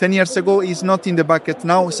 10 years ago is not in the bucket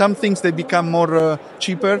now. Some things they become more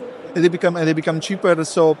cheaper. They become cheaper.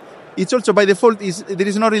 So it's also by default there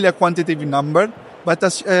is not really a quantitative number. But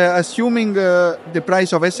assuming the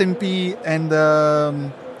price of S&P and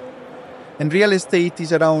real estate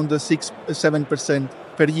is around 6-7%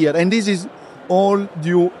 per year, and this is all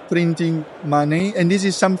due printing money, and this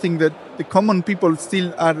is something that the common people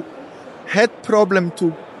still had problem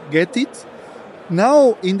to get it.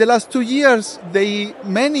 Now, in the last 2 years, they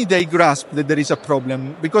grasp that there is a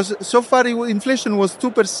problem, because so far inflation was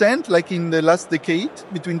 2%, like in the last decade,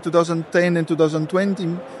 between 2010 and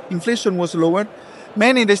 2020, inflation was lower.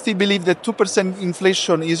 Many, they still believe that 2%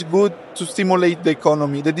 inflation is good to stimulate the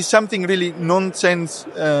economy. That is something really nonsense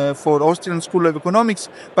for Austrian School of Economics,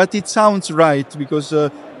 but it sounds right, because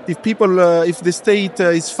if the state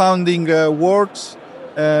is funding works,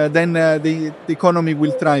 then the economy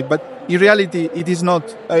will thrive. But in reality, it is not.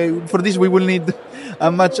 For this, we will need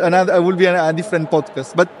will be a different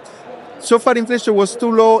podcast. But so far, inflation was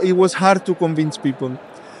too low. It was hard to convince people.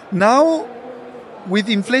 Now, with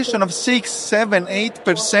inflation of 6, 7,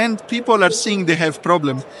 8%, people are seeing they have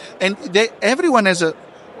problem. And everyone has a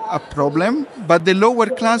problem, but the lower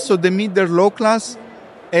class, so the middle low class,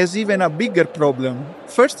 has even a bigger problem.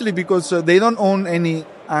 Firstly, because they don't own any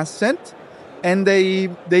asset, and they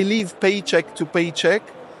live paycheck to paycheck.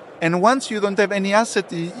 And once you don't have any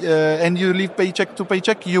asset and you live paycheck to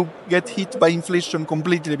paycheck, you get hit by inflation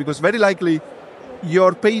completely, because very likely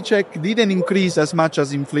your paycheck didn't increase as much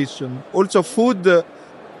as inflation. Also, food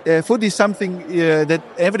is something that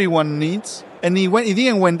everyone needs, and it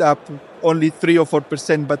didn't went up only 3 or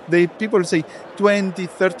 4%, but people say 20,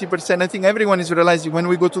 30%. I think everyone is realizing when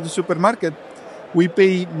we go to the supermarket, we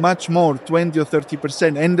pay much more, 20 or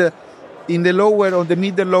 30%. And in the lower or the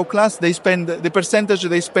middle low class, the percentage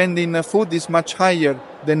they spend in food is much higher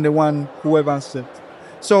than the one who have asset.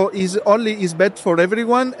 So is bad for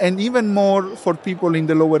everyone, and even more for people in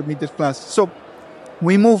the lower middle class. So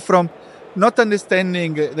we move from not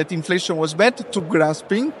understanding that inflation was bad to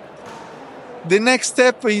grasping. The next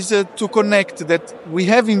step is to connect that we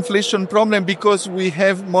have inflation problem because we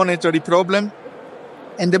have monetary problem,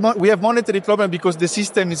 and we have monetary problem because the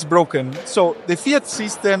system is broken. So the fiat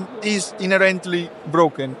system is inherently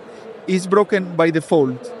broken. It's broken by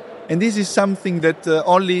default. And this is something that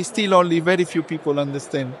only very few people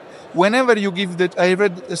understand. Whenever you give that, I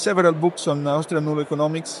read several books on Austrian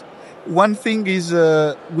economics. One thing is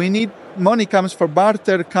money comes for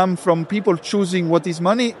barter, come from people choosing what is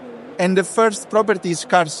money, and the first property is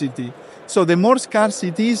scarcity. So the more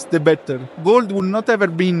scarcity is, the better. Gold would not ever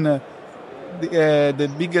been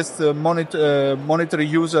the biggest monetary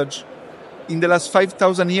usage in the last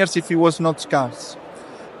 5,000 years if it was not scarce.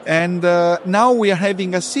 And now we are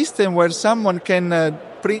having a system where someone can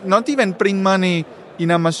not even print money in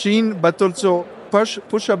a machine, but also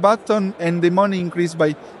push a button and the money increase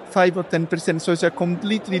by 5 or 10%. So it's a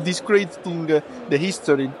completely discrediting the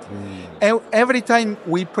history. Every time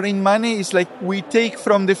we print money, it's like we take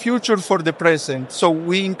from the future for the present. So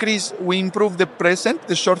we improve the present,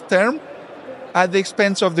 the short term, at the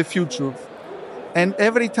expense of the future. And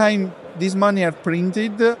every time these money are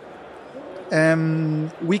printed,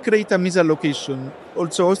 we create a misallocation.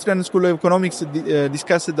 Also, Austrian School of Economics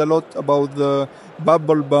discussed a lot about the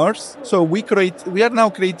bubble burst. So we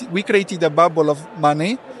created a bubble of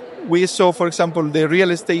money. We saw, for example, the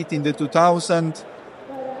real estate in the 2000s.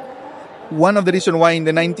 One of the reasons why in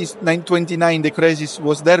the 1929 the crisis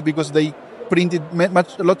was there, because they printed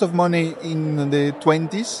a lot of money in the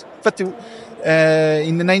 20s. But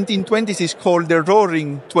in the 1920s, it's called the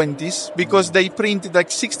Roaring 20s because they printed like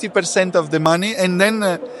 60% of the money, and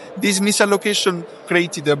then this misallocation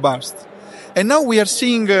created a burst. And now we are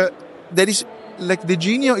seeing there is like the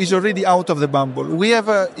genio is already out of the bubble. We have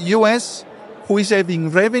a US who is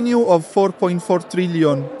having revenue of 4.4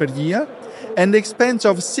 trillion per year and expense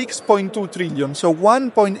of 6.2 trillion, so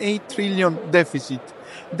 1.8 trillion deficit.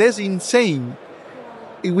 That's insane.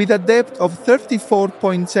 With a debt of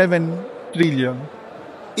 34.7 trillion.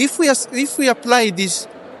 If we apply this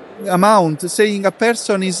amount, saying a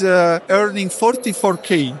person is earning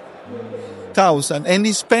 44,000 and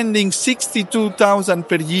is spending 62,000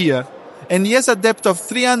 per year, and he has a debt of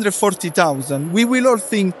 340,000, we will all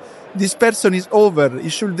think this person is over. He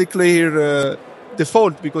should declare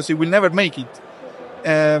default because he will never make it.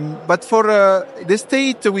 But for the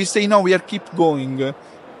state, we say no, we are keep going.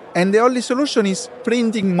 And the only solution is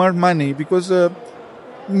printing more money because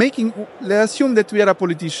let's assume that we are a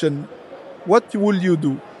politician. What will you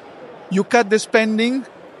do? You cut the spending.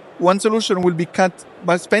 One solution will be cut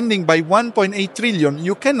by spending by 1.8 trillion.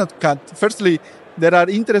 You cannot cut. Firstly, there are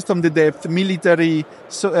interest on the debt, military,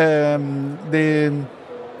 the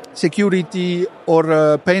security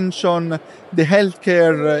or pension, the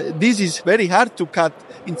healthcare. This is very hard to cut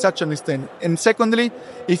in such an extent. And secondly,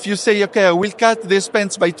 if you say, okay, I will cut the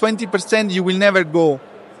expense by 20%, you will never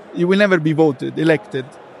be elected.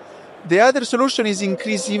 The other solution is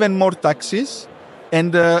increase even more taxes,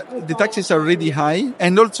 and the taxes are already high.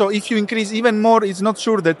 And also, if you increase even more, it's not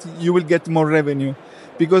sure that you will get more revenue,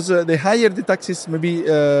 because the higher the taxes, maybe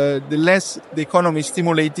the less the economy is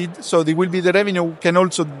stimulated, so the revenue can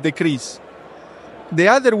also decrease. The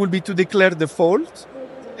other will be to declare default,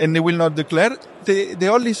 and they will not declare. The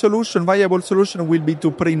only viable solution will be to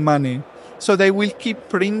print money. So they will keep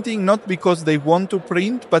printing, not because they want to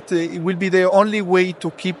print, but it will be the only way to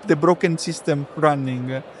keep the broken system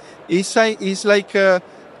running. It's like a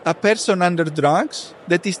person under drugs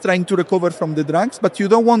that is trying to recover from the drugs, but you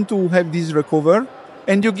don't want to have this recover,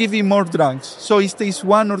 and you give him more drugs. So he stays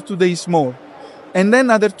 1 or 2 days more. And then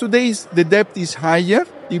other 2 days, the debt is higher,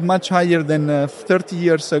 much higher than 30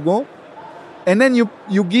 years ago. And then you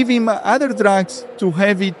give him other drugs to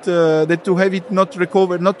have it not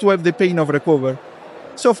recover, not to have the pain of recover.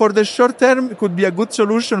 So for the short term, it could be a good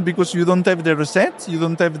solution because you don't have the reset, you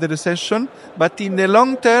don't have the recession. But in the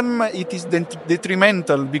long term, it is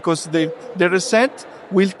detrimental because the reset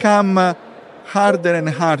will come harder and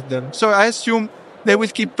harder. So I assume they will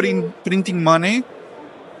keep printing money.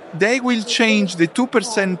 They will change the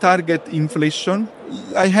 2% target inflation.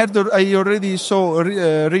 I already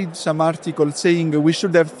read some articles saying we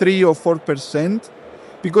should have 3 or 4%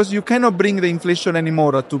 because you cannot bring the inflation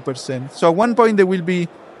anymore at 2%. So at one point there will be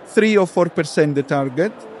 3 or 4% the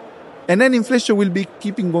target, and then inflation will be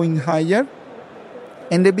keeping going higher.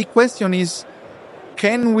 And the big question is,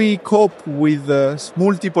 can we cope with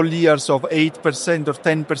multiple years of 8% or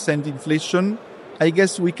 10% inflation? I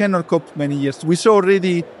guess we cannot cope many years. We saw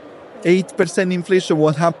already 8% inflation,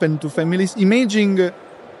 what happened to families. Imagine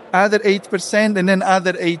other 8% and then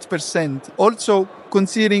other 8%. Also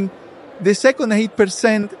considering the second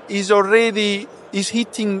 8% is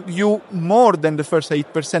hitting you more than the first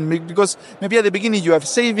 8%, because maybe at the beginning you have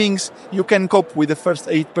savings, you can cope with the first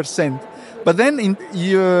 8%. But then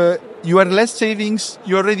you are less savings,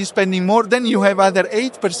 you're already spending more, then you have other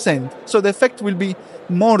 8%. So the effect will be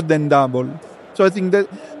more than double. So I think that,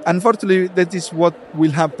 unfortunately, that is what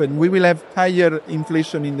will happen. We will have higher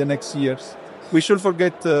inflation in the next years. We should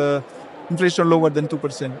forget inflation lower than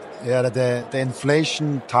 2%. Yeah, the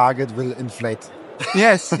inflation target will inflate.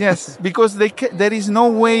 Yes, because there is no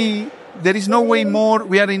way more.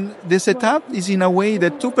 We are in the setup is in a way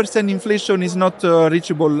that 2% inflation is not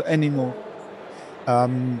reachable anymore.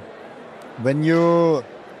 When you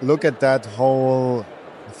look at that whole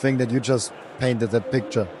thing that you just painted, that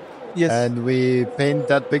picture, yes, and we paint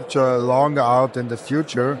that picture longer out in the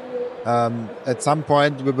future, at some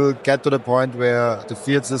point we will get to the point where the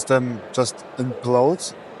fiat system just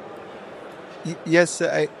implodes. Yes,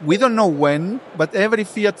 we don't know when, but every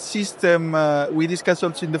fiat system we discussed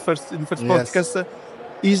also in the first podcast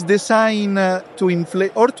is designed to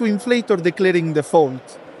inflate or declaring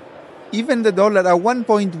default. Even the dollar at one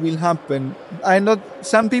point will happen.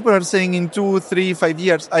 Some people are saying in 2, 3, 5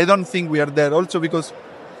 years. I don't think we are there. Also because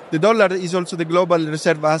the dollar is also the global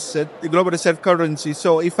reserve asset, the global reserve currency.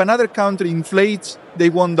 So if another country inflates, they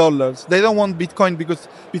want dollars. They don't want Bitcoin because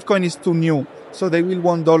Bitcoin is too new. So they will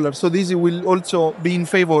want dollars. So this will also be in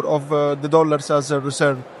favor of the dollars as a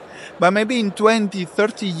reserve. But maybe in 20,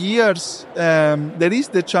 30 years, there is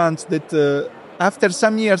the chance that after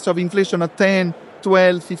some years of inflation at 10,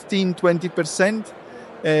 12, 15,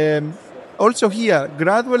 20%, also here,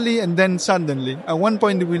 gradually and then suddenly, at one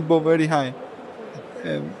point it will go very high.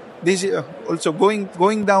 This is also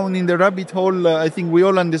going down in the rabbit hole. I think we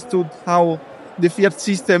all understood how the fiat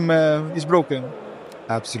system is broken.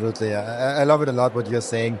 Absolutely. I love it a lot what you're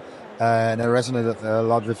saying. And I resonate a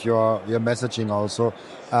lot with your messaging also.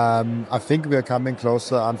 I think we're coming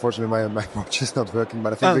closer. Unfortunately, my watch is not working,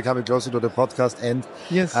 but I think we're coming closer to the podcast end.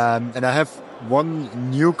 Yes. And I have one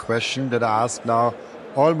new question that I ask now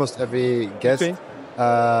almost every guest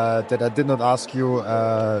that I did not ask you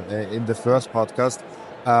in the first podcast.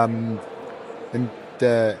 And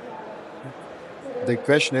the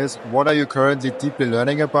question is, what are you currently deeply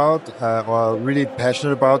learning about or really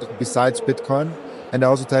passionate about besides Bitcoin? And I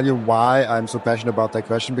also tell you why I'm so passionate about that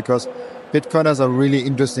question, because Bitcoiners are really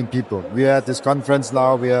interesting people. We are at this conference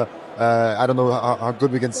now. We are, I don't know how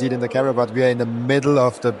good we can see it in the camera, but we are in the middle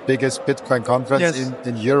of the biggest Bitcoin conference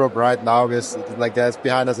in Europe right now. There's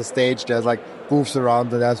behind us a stage. There's like booths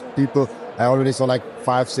around, and there's people. I already saw like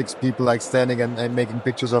 5-6 people like standing and making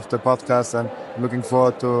pictures of the podcast, and looking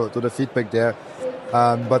forward to the feedback there.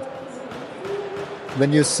 But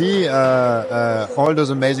when you see all those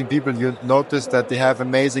amazing people, you notice that they have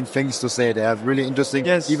amazing things to say. They have really interesting,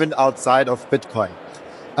 even outside of Bitcoin.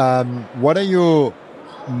 What are you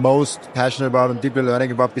most passionate about and deeply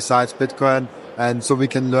learning about besides Bitcoin? And so we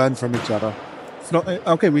can learn from each other.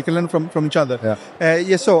 Okay, we can learn from each other.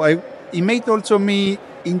 Yeah. So it made also me.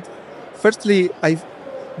 Firstly,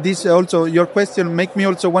 this also your question make me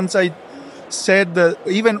also once I said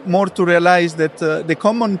even more to realize that the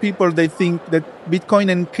common people, they think that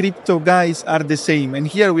Bitcoin and crypto guys are the same. And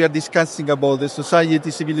here we are discussing about the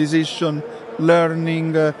society, civilization,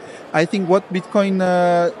 learning. I think what Bitcoin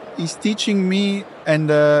is teaching me, and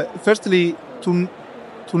firstly, to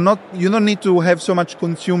not, you don't need to have so much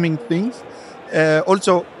consuming things.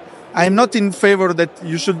 Also, I'm not in favor that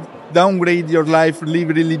you should downgrade your life, live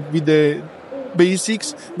really with the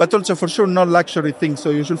basics, but also for sure not luxury things.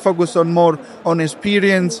 So you should focus on more on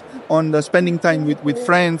experience, on the spending time with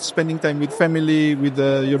friends, spending time with family, with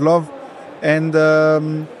your love. And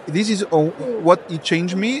this is what it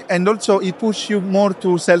changed me. And also it pushed you more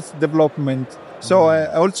to self-development. So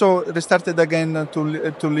I also restarted again to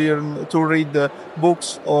learn, to read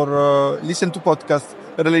books or listen to podcasts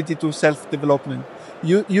related to self-development.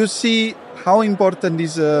 You see how important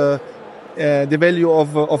is the value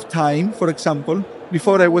of time, for example.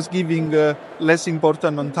 Before I was giving less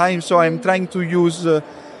importance on time, so I'm trying to use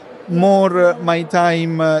more my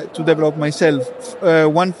time to develop myself.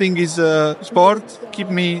 One thing is sport, keep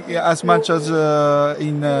me as much as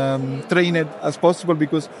trained as possible,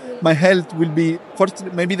 because my health will be first,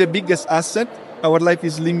 maybe the biggest asset. Our life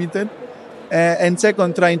is limited. And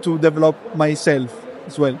second, trying to develop myself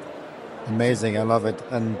as well. Amazing, I love it.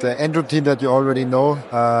 And the end routine that you already know,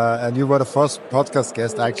 and you were the first podcast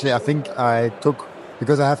guest. Actually, I think I took,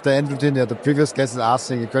 because I have the end routine that the previous guest is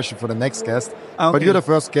asking a question for the next guest. Okay. But you're the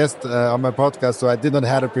first guest on my podcast, so I did not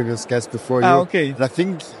have a previous guest before you. Okay. And I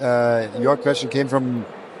think your question came from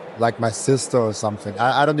like my sister or something.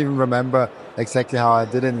 I don't even remember exactly how I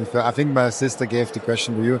did it. I think my sister gave the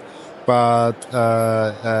question to you. But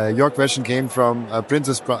your question came from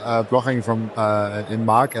Princess Bloching from in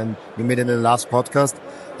Mark, and we made it in the last podcast.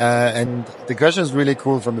 And the question is really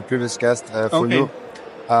cool from the previous guest for you.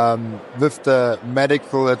 With the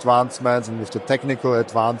medical advancements and with the technical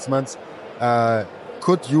advancements,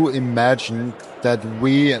 could you imagine that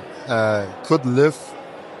we could live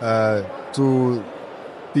to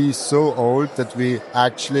be so old that we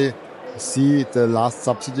actually see the last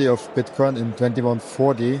subsidy of Bitcoin in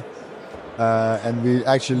 2140? And we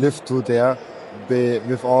actually live to there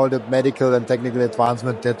with all the medical and technical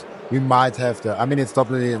advancement that we might have there. I mean, it's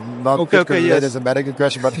probably not related as a medical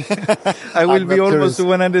question, but I will be almost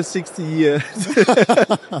 160 years.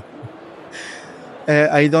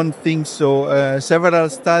 I don't think so. Several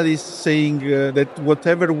studies saying that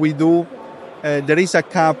whatever we do, there is a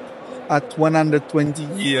cap at 120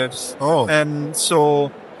 years.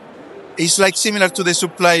 So it's like similar to the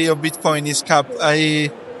supply of Bitcoin is capped.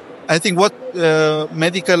 I think what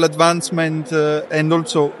medical advancement and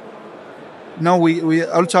also now we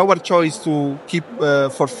also our choice to keep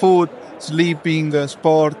for food, sleeping,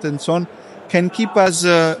 sport and so on can keep us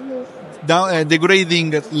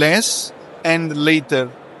degrading less and later.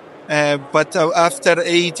 But after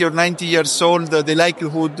 80 or 90 years old, the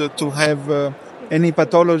likelihood to have any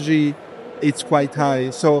pathology it's quite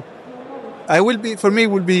high. So for me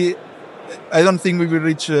will be I don't think we will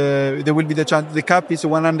reach. There will be the chance. The cap is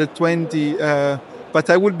 120, but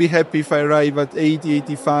I would be happy if I arrive at 80,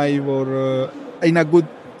 85, or in a good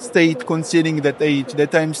state, considering that age,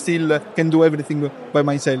 that I'm still can do everything by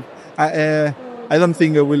myself. I don't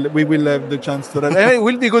think we will have the chance to run. It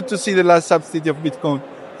will be good to see the last subsidy of Bitcoin.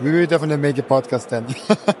 We will definitely make a podcast then.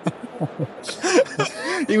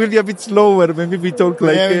 It will be a bit slower. Maybe we talk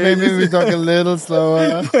like... maybe we talk a little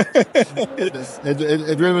slower.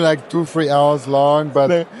 It will be like 2-3 hours long,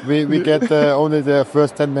 but we get only the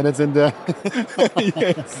first 10 minutes in there.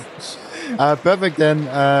 Yes. Perfect then.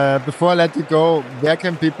 Before I let you go, where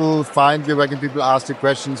can people find you? Where can people ask you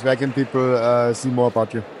questions? Where can people see more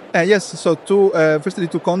about you? Yes, so firstly,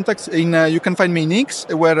 two contacts. You can find me in X,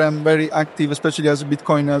 where I'm very active, especially as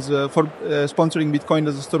Bitcoin, for sponsoring Bitcoin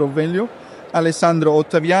as a store of value. Alessandro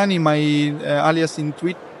Ottaviani, my alias in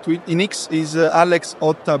in X is Alex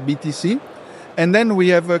Otta BTC. And then we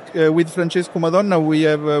have with Francesco Madonna, we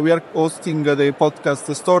are hosting the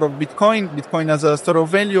podcast Store of Bitcoin as a store of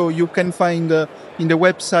value. You can find in the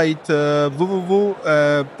website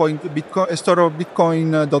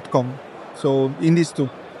www.storeofbitcoin.com. So in these two.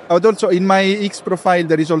 But also in my X profile,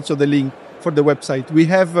 there is also the link for the website. We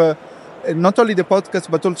have not only the podcast,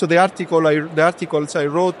 but also the articles I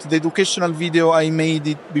wrote, the educational video I made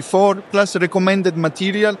it before, plus recommended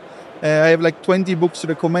material. I have like 20 books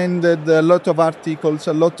recommended, a lot of articles,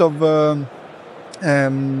 a lot of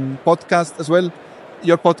podcasts as well,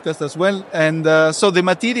 your podcast as well. And so the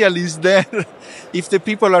material is there. If the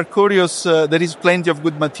people are curious, there is plenty of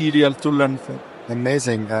good material to learn from.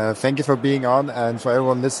 Amazing. Thank you for being on, and for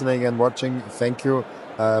everyone listening and watching, thank you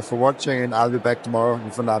for watching, and I'll be back tomorrow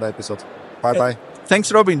with another episode. Bye-bye.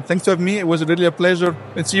 Thanks, Robin. Thanks to have me. It was really a pleasure.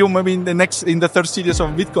 And see you maybe in the third series of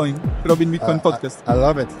Bitcoin, Robin Bitcoin podcast. I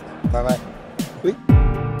love it. Bye-bye.